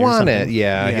Winery. I or want something. it.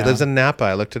 Yeah. He Yeah. lives in Napa.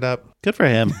 I looked it up. Good for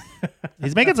him.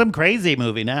 He's making some crazy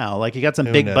movie now. Like he got some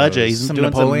Who big knows? budget. He's Some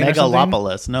doing Napoleon or some something?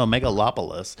 Megalopolis. No,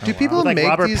 Megalopolis. Do people With, like, make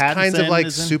Robert these kinds of Pattinson like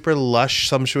is in- super lush,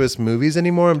 sumptuous movies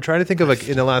anymore? I'm trying to think of like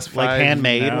in the last 5 like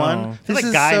handmade No. one? I feel This like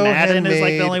is Guy so Madden is like the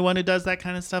handmade. only one who does that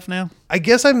kind of stuff now. I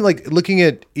guess I'm like looking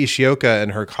at Ishioka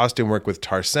and her costume work with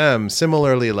Tarsem.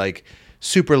 Similarly, like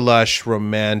super lush,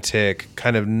 romantic,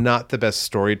 kind of not the best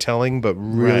storytelling, but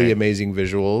really Right. amazing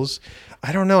visuals.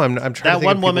 I don't know. I'm trying to That think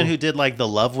one of woman people- who did like The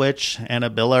Love Witch,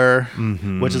 Anna Biller,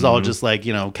 which is all just like,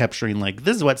 you know, capturing like,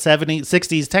 this is what 70s,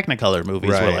 60s Technicolor movies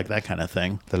were Right. like, that kind of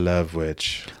thing. The Love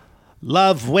Witch.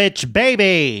 Love Witch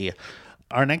Baby.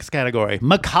 Our next category,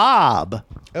 macabre.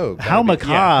 Oh, gotta How be-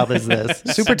 macabre is this?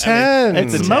 Super 10.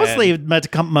 It's mostly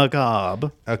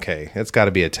macabre. Okay, it's got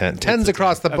to be a 10. 10s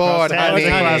across the board. Tens honey.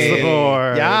 across the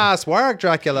board. Yes, work,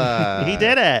 Dracula. He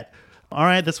did it. All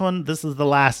right, this is the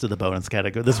last of the bonus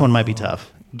category. This one might be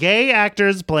tough. Gay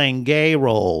actors playing gay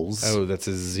roles. Oh, that's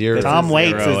a 0. Tom a Waits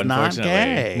zero, is not unfortunately.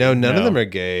 gay. No, none of No. them are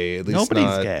gay. At least Nobody's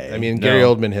not. gay. I mean, No. Gary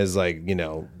Oldman has like,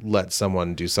 let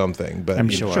someone do something, but I'm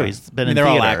you know, I'm sure he's been I mean, in they're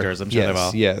all theater. actors. I'm sure they've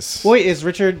all. Yes. Wait, is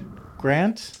Richard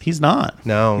Grant? He's not.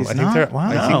 No, He's I think not? they're. Wow.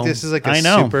 I think this is like a I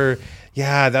know. super.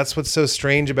 Yeah, that's what's so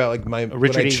strange about like my when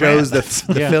Richard I E. chose Grant.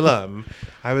 the film.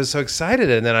 I was so excited,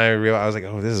 and then I realized I was like,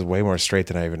 oh, this is way more straight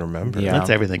than I even remember. Yeah.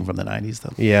 That's everything from the 90s,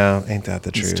 though. Yeah, ain't that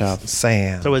the truth? tough.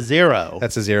 Sam. So a 0.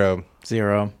 That's a 0.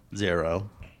 0. 0.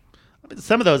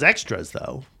 Some of those extras,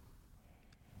 though,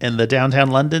 in the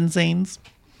downtown London scenes,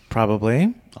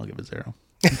 Probably. I'll give it 0.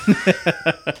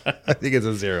 I think it's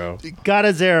a 0. Got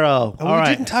a 0. Oh, All we right.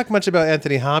 didn't talk much about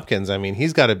Anthony Hopkins. I mean,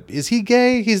 he's got a. Is he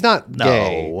gay? He's not No.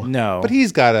 gay. No. But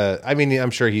he's got a. I mean,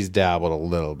 I'm sure he's dabbled a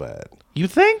little bit. You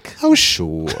think? Oh,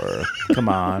 sure. Come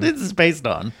on. This is based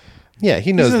on. Yeah,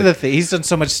 he knows. He's done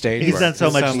so much stage He's work. done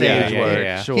so much Some- stage yeah, work. yeah,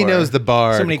 yeah. Sure. He knows the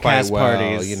bar. So many quite cast well,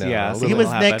 parties, You know, yeah, so He Little was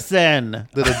habit. Nixon.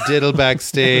 little diddle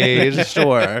backstage.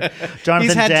 Sure. Jonathan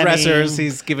He's had Demme. dressers.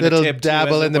 He's given Little a tip to,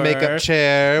 dabble as in the it makeup were.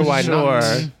 chair. Why Sure.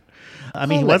 not? I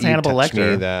mean, he I'll was let you Hannibal touch me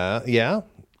Lecter. that. Yeah.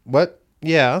 What?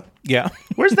 Yeah. Yeah.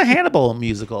 Where's the Hannibal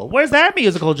musical? Where's that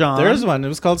musical, John? There's one. It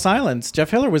was called Silence. Jeff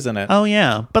Hiller was in it. Oh,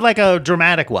 yeah. But like a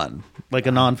dramatic one. Like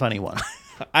a non-funny one.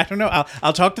 I don't know.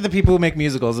 I'll talk to the people who make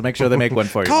musicals and make sure they make one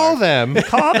for you. Call Mark. them.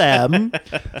 Call them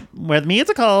with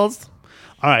musicals.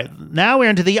 All right. Now we're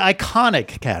into the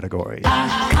iconic category.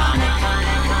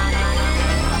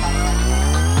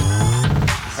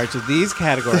 All right, so these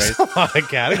categories. A lot of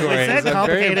categories. It's I'm very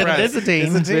complicated impressed.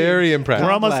 Byzantine. Very impressed.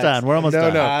 We're almost done. We're almost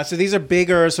done. no. So these are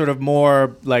bigger, sort of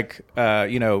more like,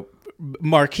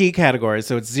 marquee categories.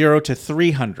 So it's 0 to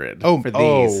 300 Oh, for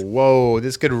these. whoa.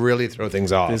 This could really throw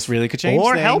things off. This really could change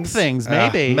Or things. help things,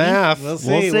 maybe. Math. We'll see.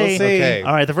 We'll see. We'll see. Okay.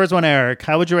 All right, the first one, Eric.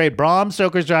 How would you rate Bram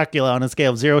Stoker's Dracula on a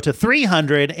scale of 0 to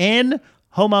 300 in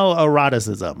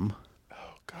homoeroticism?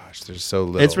 Gosh, there's so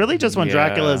little. It's really just when Yeah.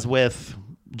 Dracula's with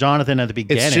Jonathan at the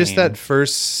beginning. It's just that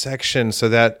first section. So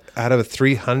that out of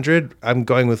 300, I'm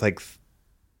going with like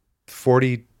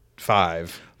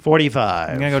 45. 45.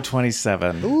 I'm going to go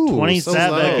 27. Ooh, 27.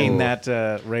 so low. Making that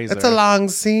razor. That's a long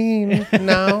scene.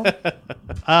 No.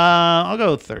 I'll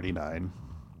go 39.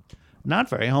 Not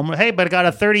very home. Hey, but it got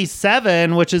a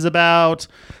 37, which is about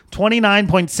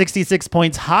 29.66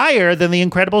 points higher than The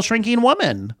Incredible Shrinking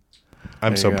Woman.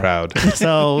 I'm so proud.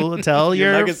 So tell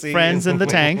your legacy friends in the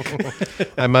tank.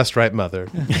 I must write Mother.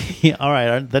 Yeah, all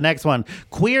right, the next one.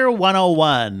 Queer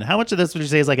 101. How much of this would you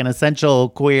say is like an essential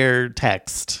queer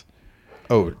text?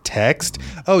 Oh, text?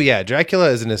 Oh, yeah. Dracula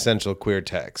is an essential queer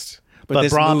text. But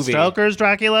this Bram movie- Stoker's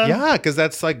Dracula? Yeah, because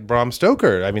that's like Bram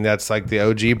Stoker. I mean, that's like the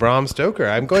OG Bram Stoker.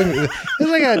 I'm going. It's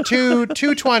like a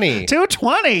 220.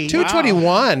 220.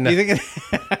 221. Do you think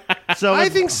So I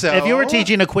think so. If you were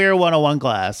teaching a queer 101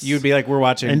 class, you'd be like, we're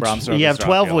watching and Bram Stoker's you have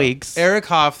 12 Dracula. weeks. Eric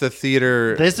Hoff, the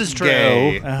theater. This is true.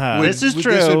 gay, This is This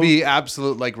true. would be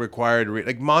absolute like required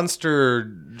like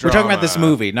monster. We're talking about this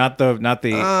movie, not the.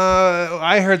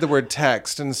 I heard the word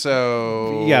text, and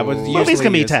so Yeah, but Movies usually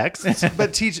can be is- text.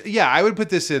 but teach. Yeah, I would put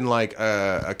this in like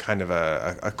a kind of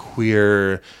a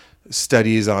queer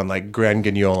studies on like Grand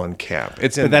Guignol camp.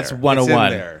 It's in But that's there. 101.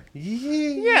 It's in there.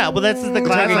 Yeah, well, that's the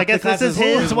class. talking- I guess the class this is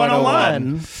is his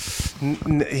 101.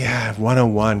 Yeah,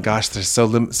 101. Gosh, there's so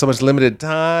much limited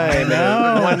time.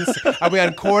 Are we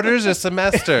on quarters or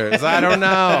semesters? I don't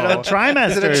know. Trimesters.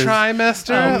 Is it a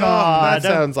trimester? Oh, God. That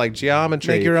sounds like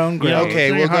geometry. Make your own grade. Okay,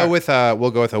 It's we'll very go with a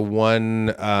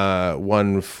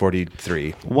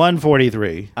 143.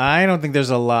 143. I don't think there's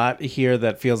a lot here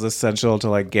that feels essential to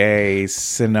like gay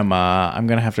cinema. I'm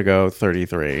gonna have to go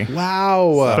 33.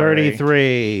 Wow.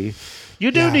 33.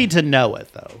 You do need to know it,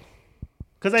 though.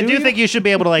 Because I do think you should be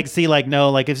able to like see like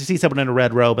know like if you see someone in a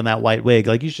red robe and that white wig,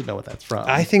 like you should know what that's from.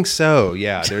 I think so.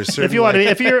 Yeah, there's certain if you want to,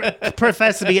 if you're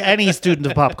profess to be any student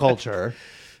of pop culture,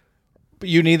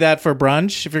 You need that for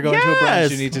brunch? If you're going to a brunch,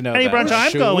 you need to know any that. brunch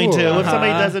I'm going to. If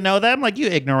somebody doesn't know them, like you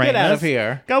ignorant. Get out of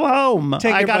here. Go home.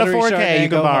 Take I your got a buttery 4K Chardonnay you and can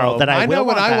go borrow home. that I know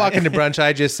when I walk in into brunch,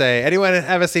 I just say, anyone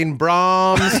ever seen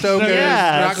Bram Stoker's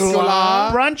Yes. Dracula?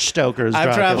 Brunch Stoker's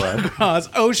I've Dracula. traveled across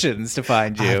oceans to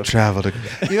find you. I've traveled.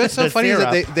 You know what's so The funny is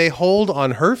that syrup. they hold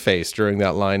on her face during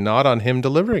that line, not on him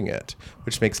delivering it,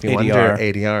 which makes me wonder.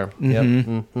 ADR.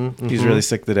 ADR. Yep. He's really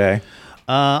sick today.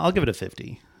 I'll give it a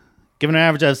 50. Given an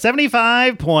average of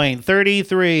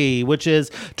 75.33, which is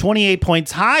 28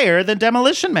 points higher than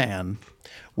Demolition Man.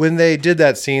 When they did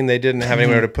that scene, they didn't have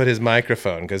anywhere to put his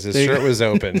microphone because his shirt was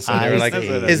open. So they were like, see.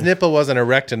 his nipple wasn't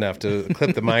erect enough to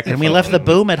clip the microphone. And we left the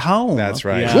boom at home. That's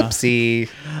right. Yeah. Whoopsie.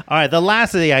 All right, the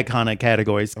last of the iconic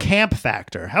categories, camp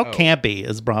factor. How campy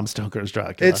is Bram Stoker's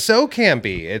Dracula? It's so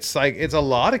campy. It's like, it's a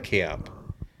lot of camp.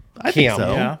 I think camp.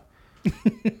 so. Yeah.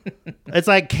 It's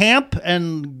like camp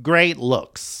and great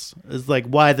looks is like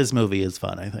why this movie is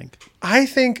fun, I think. I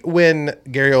think when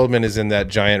Gary Oldman is in that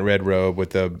giant red robe with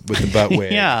the butt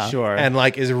wig, Yeah. Sure. and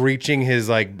like is reaching his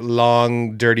like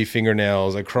long dirty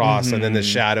fingernails across, and then the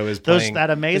shadow is playing.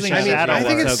 That amazing The I mean, shadow. I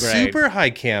think work. it's so great. super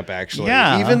high camp, actually.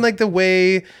 Yeah. Even like the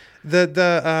way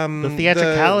the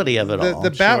theatricality of it all. The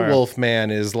Batwolf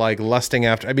man is like lusting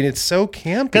after. I mean, it's so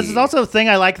campy. Because it's also a thing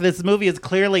I like. This movie is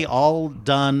clearly all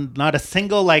done, not a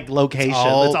single like location.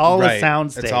 all- It's all right. a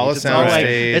soundstage. It's all a like,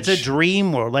 soundstage. it's a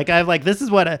dream world. Like I've like this is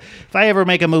what if I ever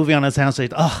make a movie on a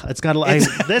soundstage. Oh, it's got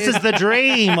this is the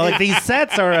dream. Like these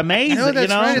sets are amazing. No, that's you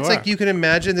know? right. It's like you can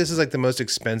imagine this is like the most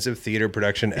expensive theater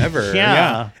production ever.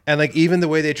 Yeah. And like even the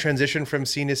way they transition from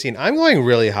scene to scene. I'm going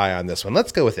really high on this one.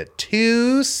 Let's go with it.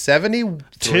 273.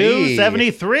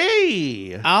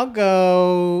 273. I'll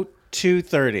go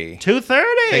 230. 230.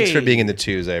 Thanks for being in the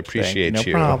twos. I appreciate No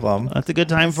you. problem. That's a good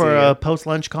time for a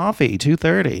post-lunch coffee.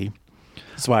 230.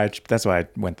 That's why I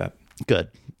went that. Good.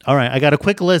 All right, I got a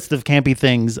quick list of campy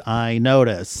things I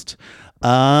noticed.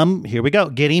 Here we go.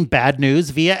 Getting bad news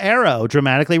via arrow,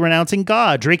 dramatically renouncing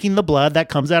God, drinking the blood that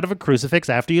comes out of a crucifix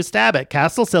after you stab it,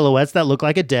 castle silhouettes that look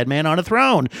like a dead man on a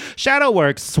throne, shadow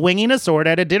works, swinging a sword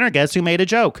at a dinner guest who made a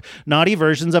joke, naughty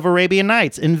versions of Arabian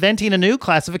Nights, inventing a new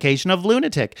classification of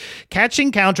lunatic,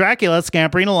 catching Count Dracula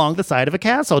scampering along the side of a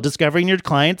castle, discovering your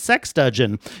client's sex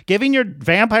dungeon, giving your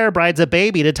vampire brides a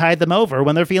baby to tide them over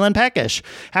when they're feeling peckish,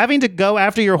 having to go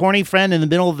after your horny friend in the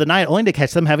middle of the night only to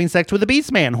catch them having sex with a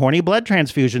beast man, horny blood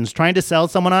transfusions, trying to sell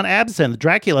someone on absinthe,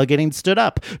 Dracula getting stood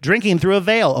up, drinking through a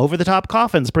veil, over-the-top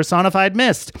coffins, personified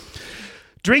mist,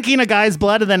 drinking a guy's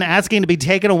blood and then asking to be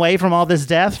taken away from all this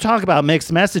death, talk about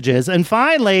mixed messages, and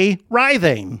finally,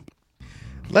 writhing.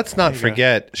 Let's not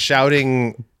forget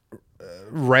shouting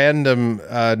random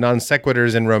non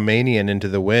sequiturs in Romanian into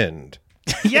the wind.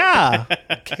 Yeah,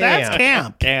 that's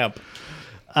camp. Camp.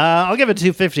 I'll give it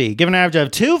 250. Give an average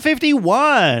of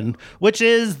 251, which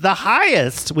is the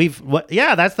highest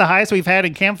that's the highest we've had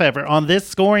in Camp Fever on this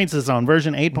scoring system,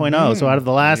 version 8.0. So out of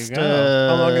the last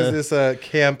How long has this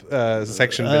camp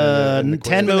section been? In the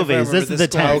 10 movies. This is the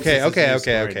 10th.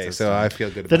 Okay. So I feel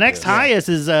good. The next highest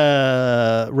is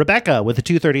Rebecca with a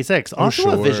 236. Also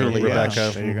a visually.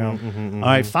 Rebecca. There you go. All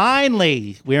right,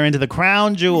 finally, we're into the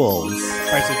crown jewels.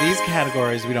 All right, so these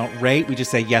categories we don't rate, we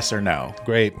just say yes or no.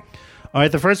 Great. All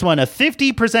right, the first one, a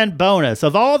 50% bonus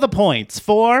of all the points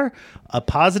for a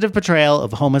positive portrayal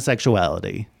of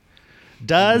homosexuality.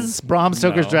 Does Bram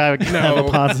Stoker's Dracula have a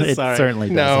positive? It certainly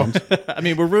doesn't. I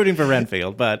mean, we're rooting for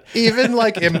Renfield, but Even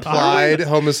like implied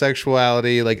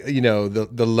homosexuality, like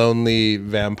the lonely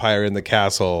vampire in the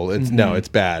castle. It's no, it's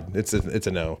bad. It's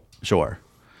a no. Sure.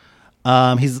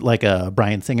 He's like a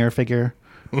Bryan Singer figure.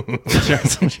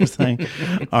 That's what you're saying.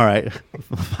 All right.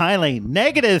 Finally,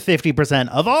 negative 50%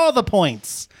 of all the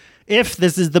points if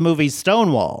this is the movie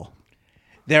Stonewall.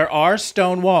 there are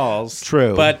stone walls.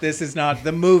 True. But this is not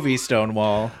the movie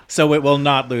Stonewall, so it will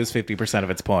not lose 50% of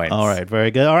its points. All right,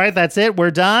 very good. All right, that's it.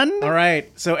 We're done. All right.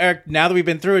 So, Eric, now that we've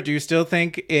been through it, do you still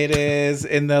think it is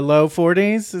in the low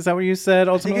 40s? Is that what you said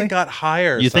I ultimately? think it got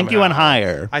higher. You think you went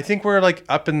higher? I think we're like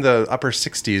up in the upper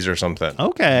 60s or something.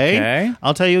 Okay.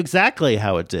 I'll tell you exactly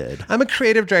how it did. I'm a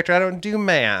creative director. I don't do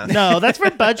math. No, that's for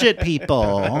budget people.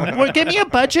 Well, give me a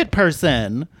budget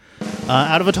person.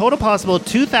 Out of a total possible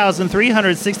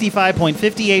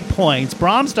 2,365.58 points,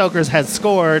 Bram Stoker's has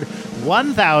scored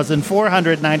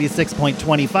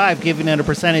 1,496.25, giving it a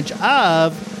percentage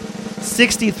of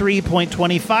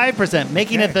 63.25%,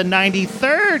 making it the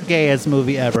 93rd gayest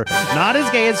movie ever. Not as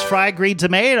gay as Fried Green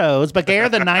Tomatoes, but gayer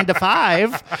than 9 to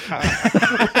 5.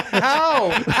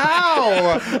 How?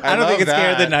 I don't think it's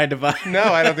gayer than 9 to 5. No,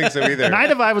 I don't think so either. 9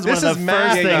 to 5 was one of the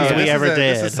first things we ever did.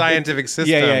 This is scientific systems.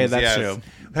 Yeah, that's true.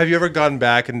 Have you ever gone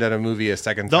back and done a movie a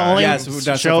second The time? only Yes,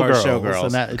 that's so far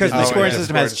Showgirls. because the scoring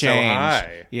system has scored so changed.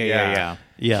 high. Yeah.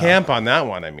 Yeah. Camp on that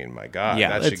one. I mean, my God, Yeah,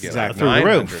 that should it's get like through the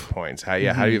 900 roof. points. How do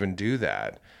you even do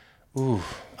that?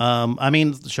 I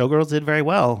mean, Showgirls did very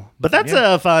well. But that's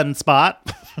a fun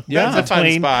spot. Yeah, it's a fun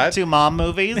Between spot. two mom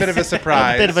movies. Bit of a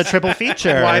surprise. A bit of a triple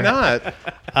feature. Why not?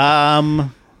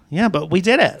 Yeah, but we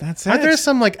did it. That's Aren't there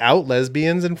some like out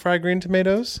lesbians in Fried Green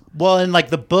Tomatoes? Well, in like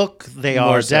the book, they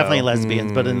More are so. definitely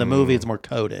lesbians, but in the movie, it's more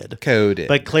coded.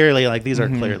 But clearly, like these are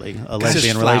clearly a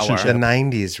lesbian flower. relationship. The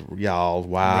 90s, y'all.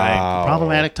 Wow. Right.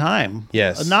 Problematic time.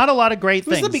 Yes. Not a lot of great It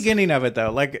was things. the beginning of it,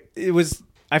 though. Like, it was...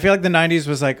 I feel like the 90s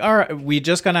was like, all right, we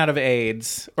just got out of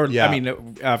AIDS. Or, Yeah. I mean,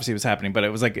 obviously it was happening, but it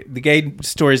was like the gay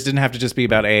stories didn't have to just be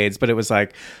about AIDS, but it was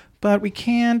like, but we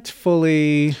can't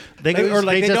fully... They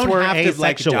they just don't were have to,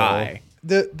 like, asexual. die.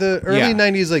 The early Yeah.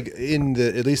 90s, like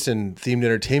at least in themed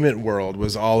entertainment world,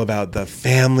 was all about the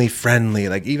family friendly.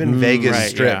 Like even Vegas right,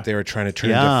 Strip, yeah. they were trying to turn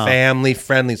Yeah. into family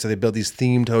friendly. So they built these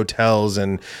themed hotels,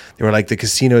 and they were like, the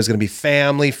casino is going to be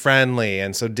family friendly.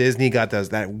 And so Disney got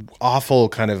that awful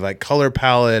kind of like color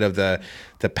palette of the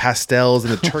pastels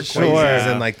and the turquoises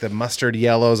and like the mustard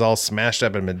yellows all smashed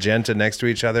up and magenta next to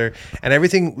each other, and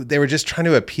everything. They were just trying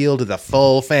to appeal to the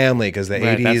full family because the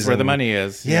 80s. That's where the and- money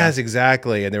is. Yes,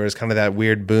 exactly. And there was kind of that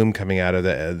weird boom coming out of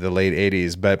the late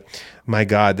 80s. But my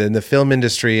God, then the film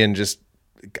industry and just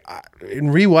in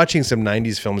rewatching some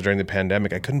 90s films during the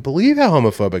pandemic, I couldn't believe how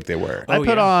homophobic they were.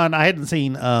 I hadn't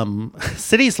seen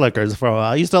City Slickers for a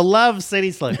while. I used to love City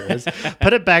Slickers.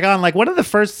 Put it back on. Like one of the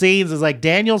first scenes is like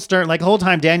Daniel Stern, like the whole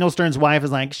time Daniel Stern's wife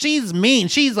is like, she's mean.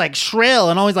 She's like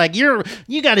shrill and always like, you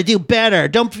got to do better.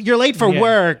 You're late for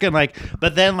work. And like,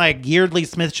 but then like Yeardley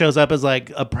Smith shows up as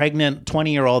like a pregnant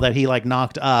 20-year-old that he like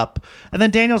knocked up. And then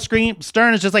Daniel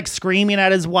Stern is just like screaming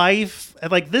at his wife.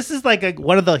 And like, this is like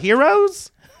one of the heroes.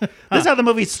 This is how the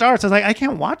movie starts. I was like, I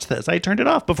can't watch this. I turned it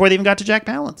off before they even got to Jack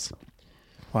Palance.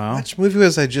 Wow. Which movie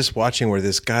was I just watching where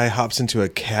this guy hops into a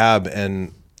cab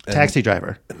and Taxi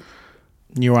Driver.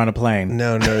 You were on a plane.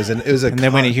 No, it was a And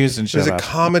then Whitney Houston It was showed a up.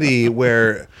 comedy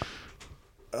where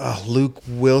Luke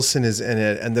Wilson is in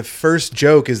it, and the first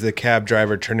joke is the cab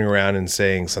driver turning around and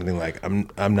saying something like, "I'm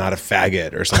not a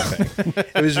faggot" or something.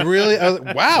 It was really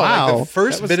wow. Like the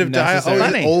first bit of dialogue. Oh,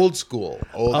 Funny. it was old school.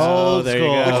 there you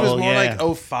go. Which was more yeah.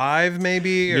 like 05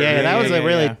 maybe. Or Yeah, that was a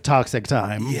really yeah. toxic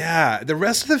time. Yeah, the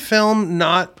rest of the film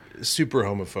not super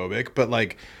homophobic, but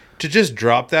like to just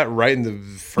drop that right in the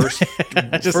first 60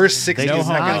 They seconds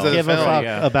do not of the give a film. fuck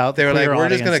Yeah. about They were like, queer we're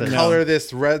just going to audiences. color this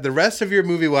the rest of your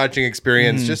movie watching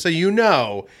experience, just so you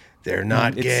know they're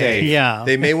not It's gay. safe. Yeah.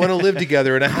 They may want to live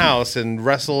together in a house and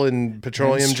wrestle in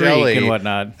petroleum And streak jelly and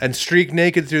whatnot. and streak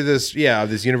naked through this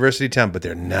university town, but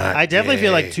they're not. I definitely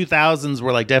feel like gay. 2000s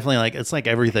were like definitely like it's like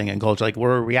everything in culture. Like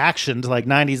we're a reaction to like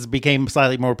 90s became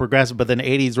slightly more progressive, but then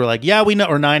 80s were like, yeah, we know,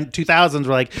 or 2000s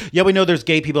were like, yeah, we know there's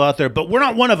gay people out there, but we're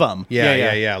not one of them.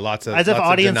 Yeah. Lots of As if lots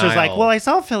of audience was like, denial. well, I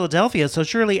saw Philadelphia, so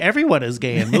surely everyone is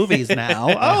gay in movies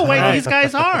now. Oh, wait, these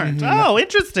guys aren't. Oh,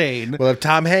 interesting. Well, if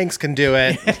Tom Hanks can do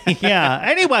it, Yeah,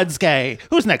 anyone's gay.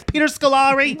 Who's next? Peter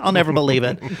Scolari? I'll never believe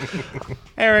it.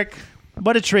 Eric,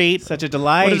 what a treat. Such a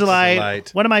delight. What a delight. Delight.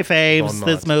 One of my faves, Bon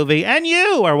this mot. movie. And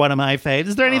you are one of my faves.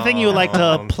 Is there anything you would like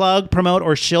to plug, promote,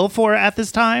 or shill for at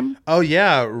this time? oh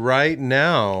yeah, right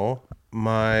now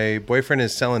my boyfriend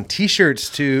is selling T-shirts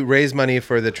to raise money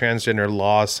for the Transgender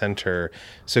Law Center.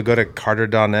 So go to Carter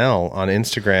Donnell on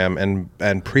Instagram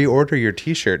and pre-order your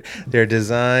T-shirt. They're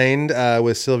designed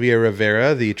with Sylvia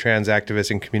Rivera, the trans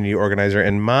activist and community organizer,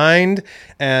 in mind,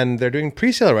 and they're doing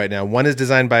pre-sale right now. One is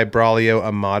designed by Braulio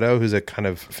Amato, who's a kind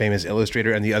of famous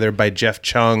illustrator, and the other by Jeff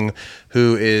Chung,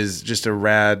 who is just a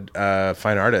rad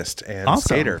fine artist and Awesome.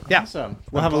 skater. Yeah, Awesome.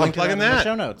 We'll have a I'm link to that plugging in the that.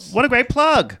 show notes. What a great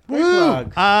plug. Great plug.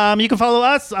 You can follow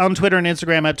us on Twitter and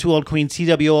Instagram at 2oldqueens,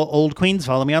 TWO Old Queens.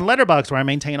 Follow me on Letterboxd, where I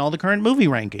maintain all the current movie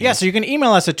rankings. Yeah, so you can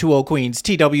email us at 2oldqueens,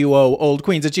 TWO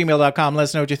oldqueens @gmail.com. Let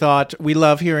us know what you thought. We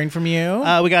love hearing from you.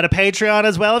 We got a Patreon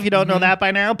as well, if you don't know that by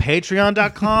now.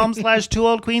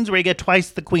 Patreon.com/2oldqueens, where you get twice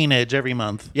the queenage every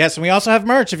month. Yes, and we also have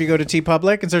merch. If you go to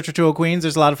TeePublic and search for 2 Queens,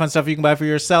 there's a lot of fun stuff you can buy for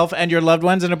yourself and your loved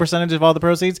ones, and a percentage of all the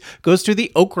proceeds goes to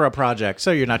the Okra Project.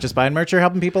 So you're not just buying merch, you're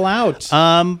helping people out.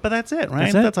 But that's it, right?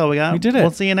 That's it. That's all we got. We did it.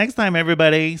 We'll see you next time,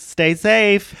 everybody. Stay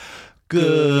safe.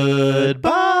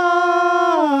 Goodbye.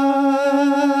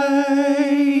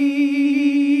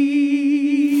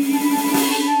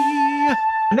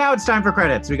 Now it's time for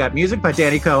credits. We got music by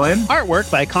Danny Cohen,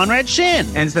 Artwork by Conrad Shin.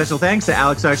 and special thanks to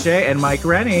Alex Arche and Mike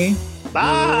Rennie.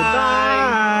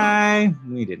 Bye. Bye.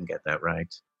 We didn't get that right.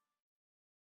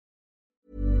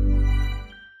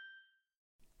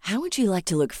 How would you like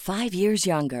to look 5 years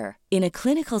younger? In a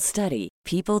clinical study,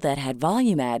 people that had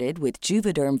volume added with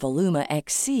Juvederm Voluma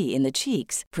XC in the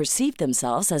cheeks perceived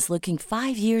themselves as looking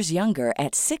 5 years younger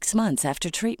at 6 months after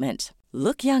treatment.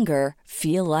 Look younger,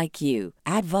 feel like you.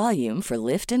 Add volume for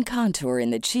lift and contour in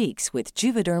the cheeks with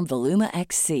Juvederm Voluma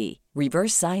XC.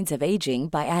 Reverse signs of aging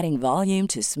by adding volume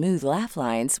to smooth laugh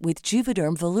lines with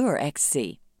Juvederm Volure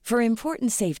XC. For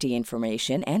important safety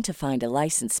information and to find a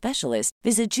licensed specialist,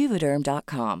 visit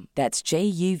Juvederm.com. That's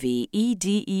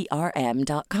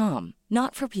JUVEDERM.com.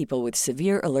 Not for people with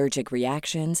severe allergic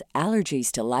reactions,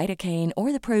 allergies to lidocaine,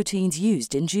 or the proteins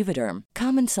used in Juvederm.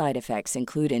 Common side effects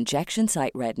include injection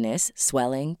site redness,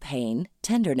 swelling, pain,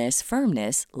 tenderness,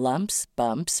 firmness, lumps,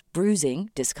 bumps, bruising,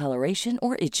 discoloration,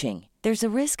 or itching. There's a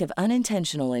risk of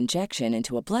unintentional injection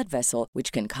into a blood vessel,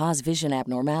 which can cause vision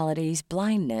abnormalities,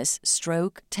 blindness,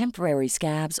 stroke, temporary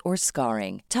scabs, or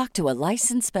scarring. Talk to a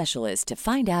licensed specialist to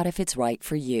find out if it's right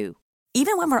for you.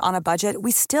 Even when we're on a budget,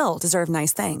 we still deserve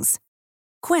nice things.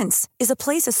 Quince is a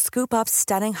place to scoop up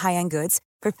stunning high-end goods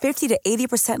for 50 to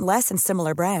 80% less than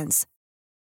similar brands.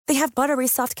 They have buttery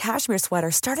soft cashmere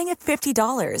sweaters starting at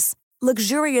 $50,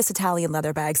 luxurious Italian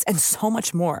leather bags, and so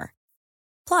much more.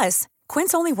 Plus,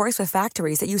 Quince only works with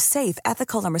factories that use safe,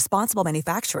 ethical, and responsible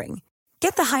manufacturing.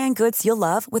 Get the high-end goods you'll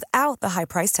love without the high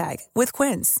price tag with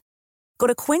Quince. Go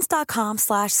to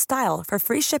quince.com/style for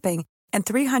free shipping and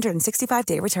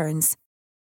 365-day returns.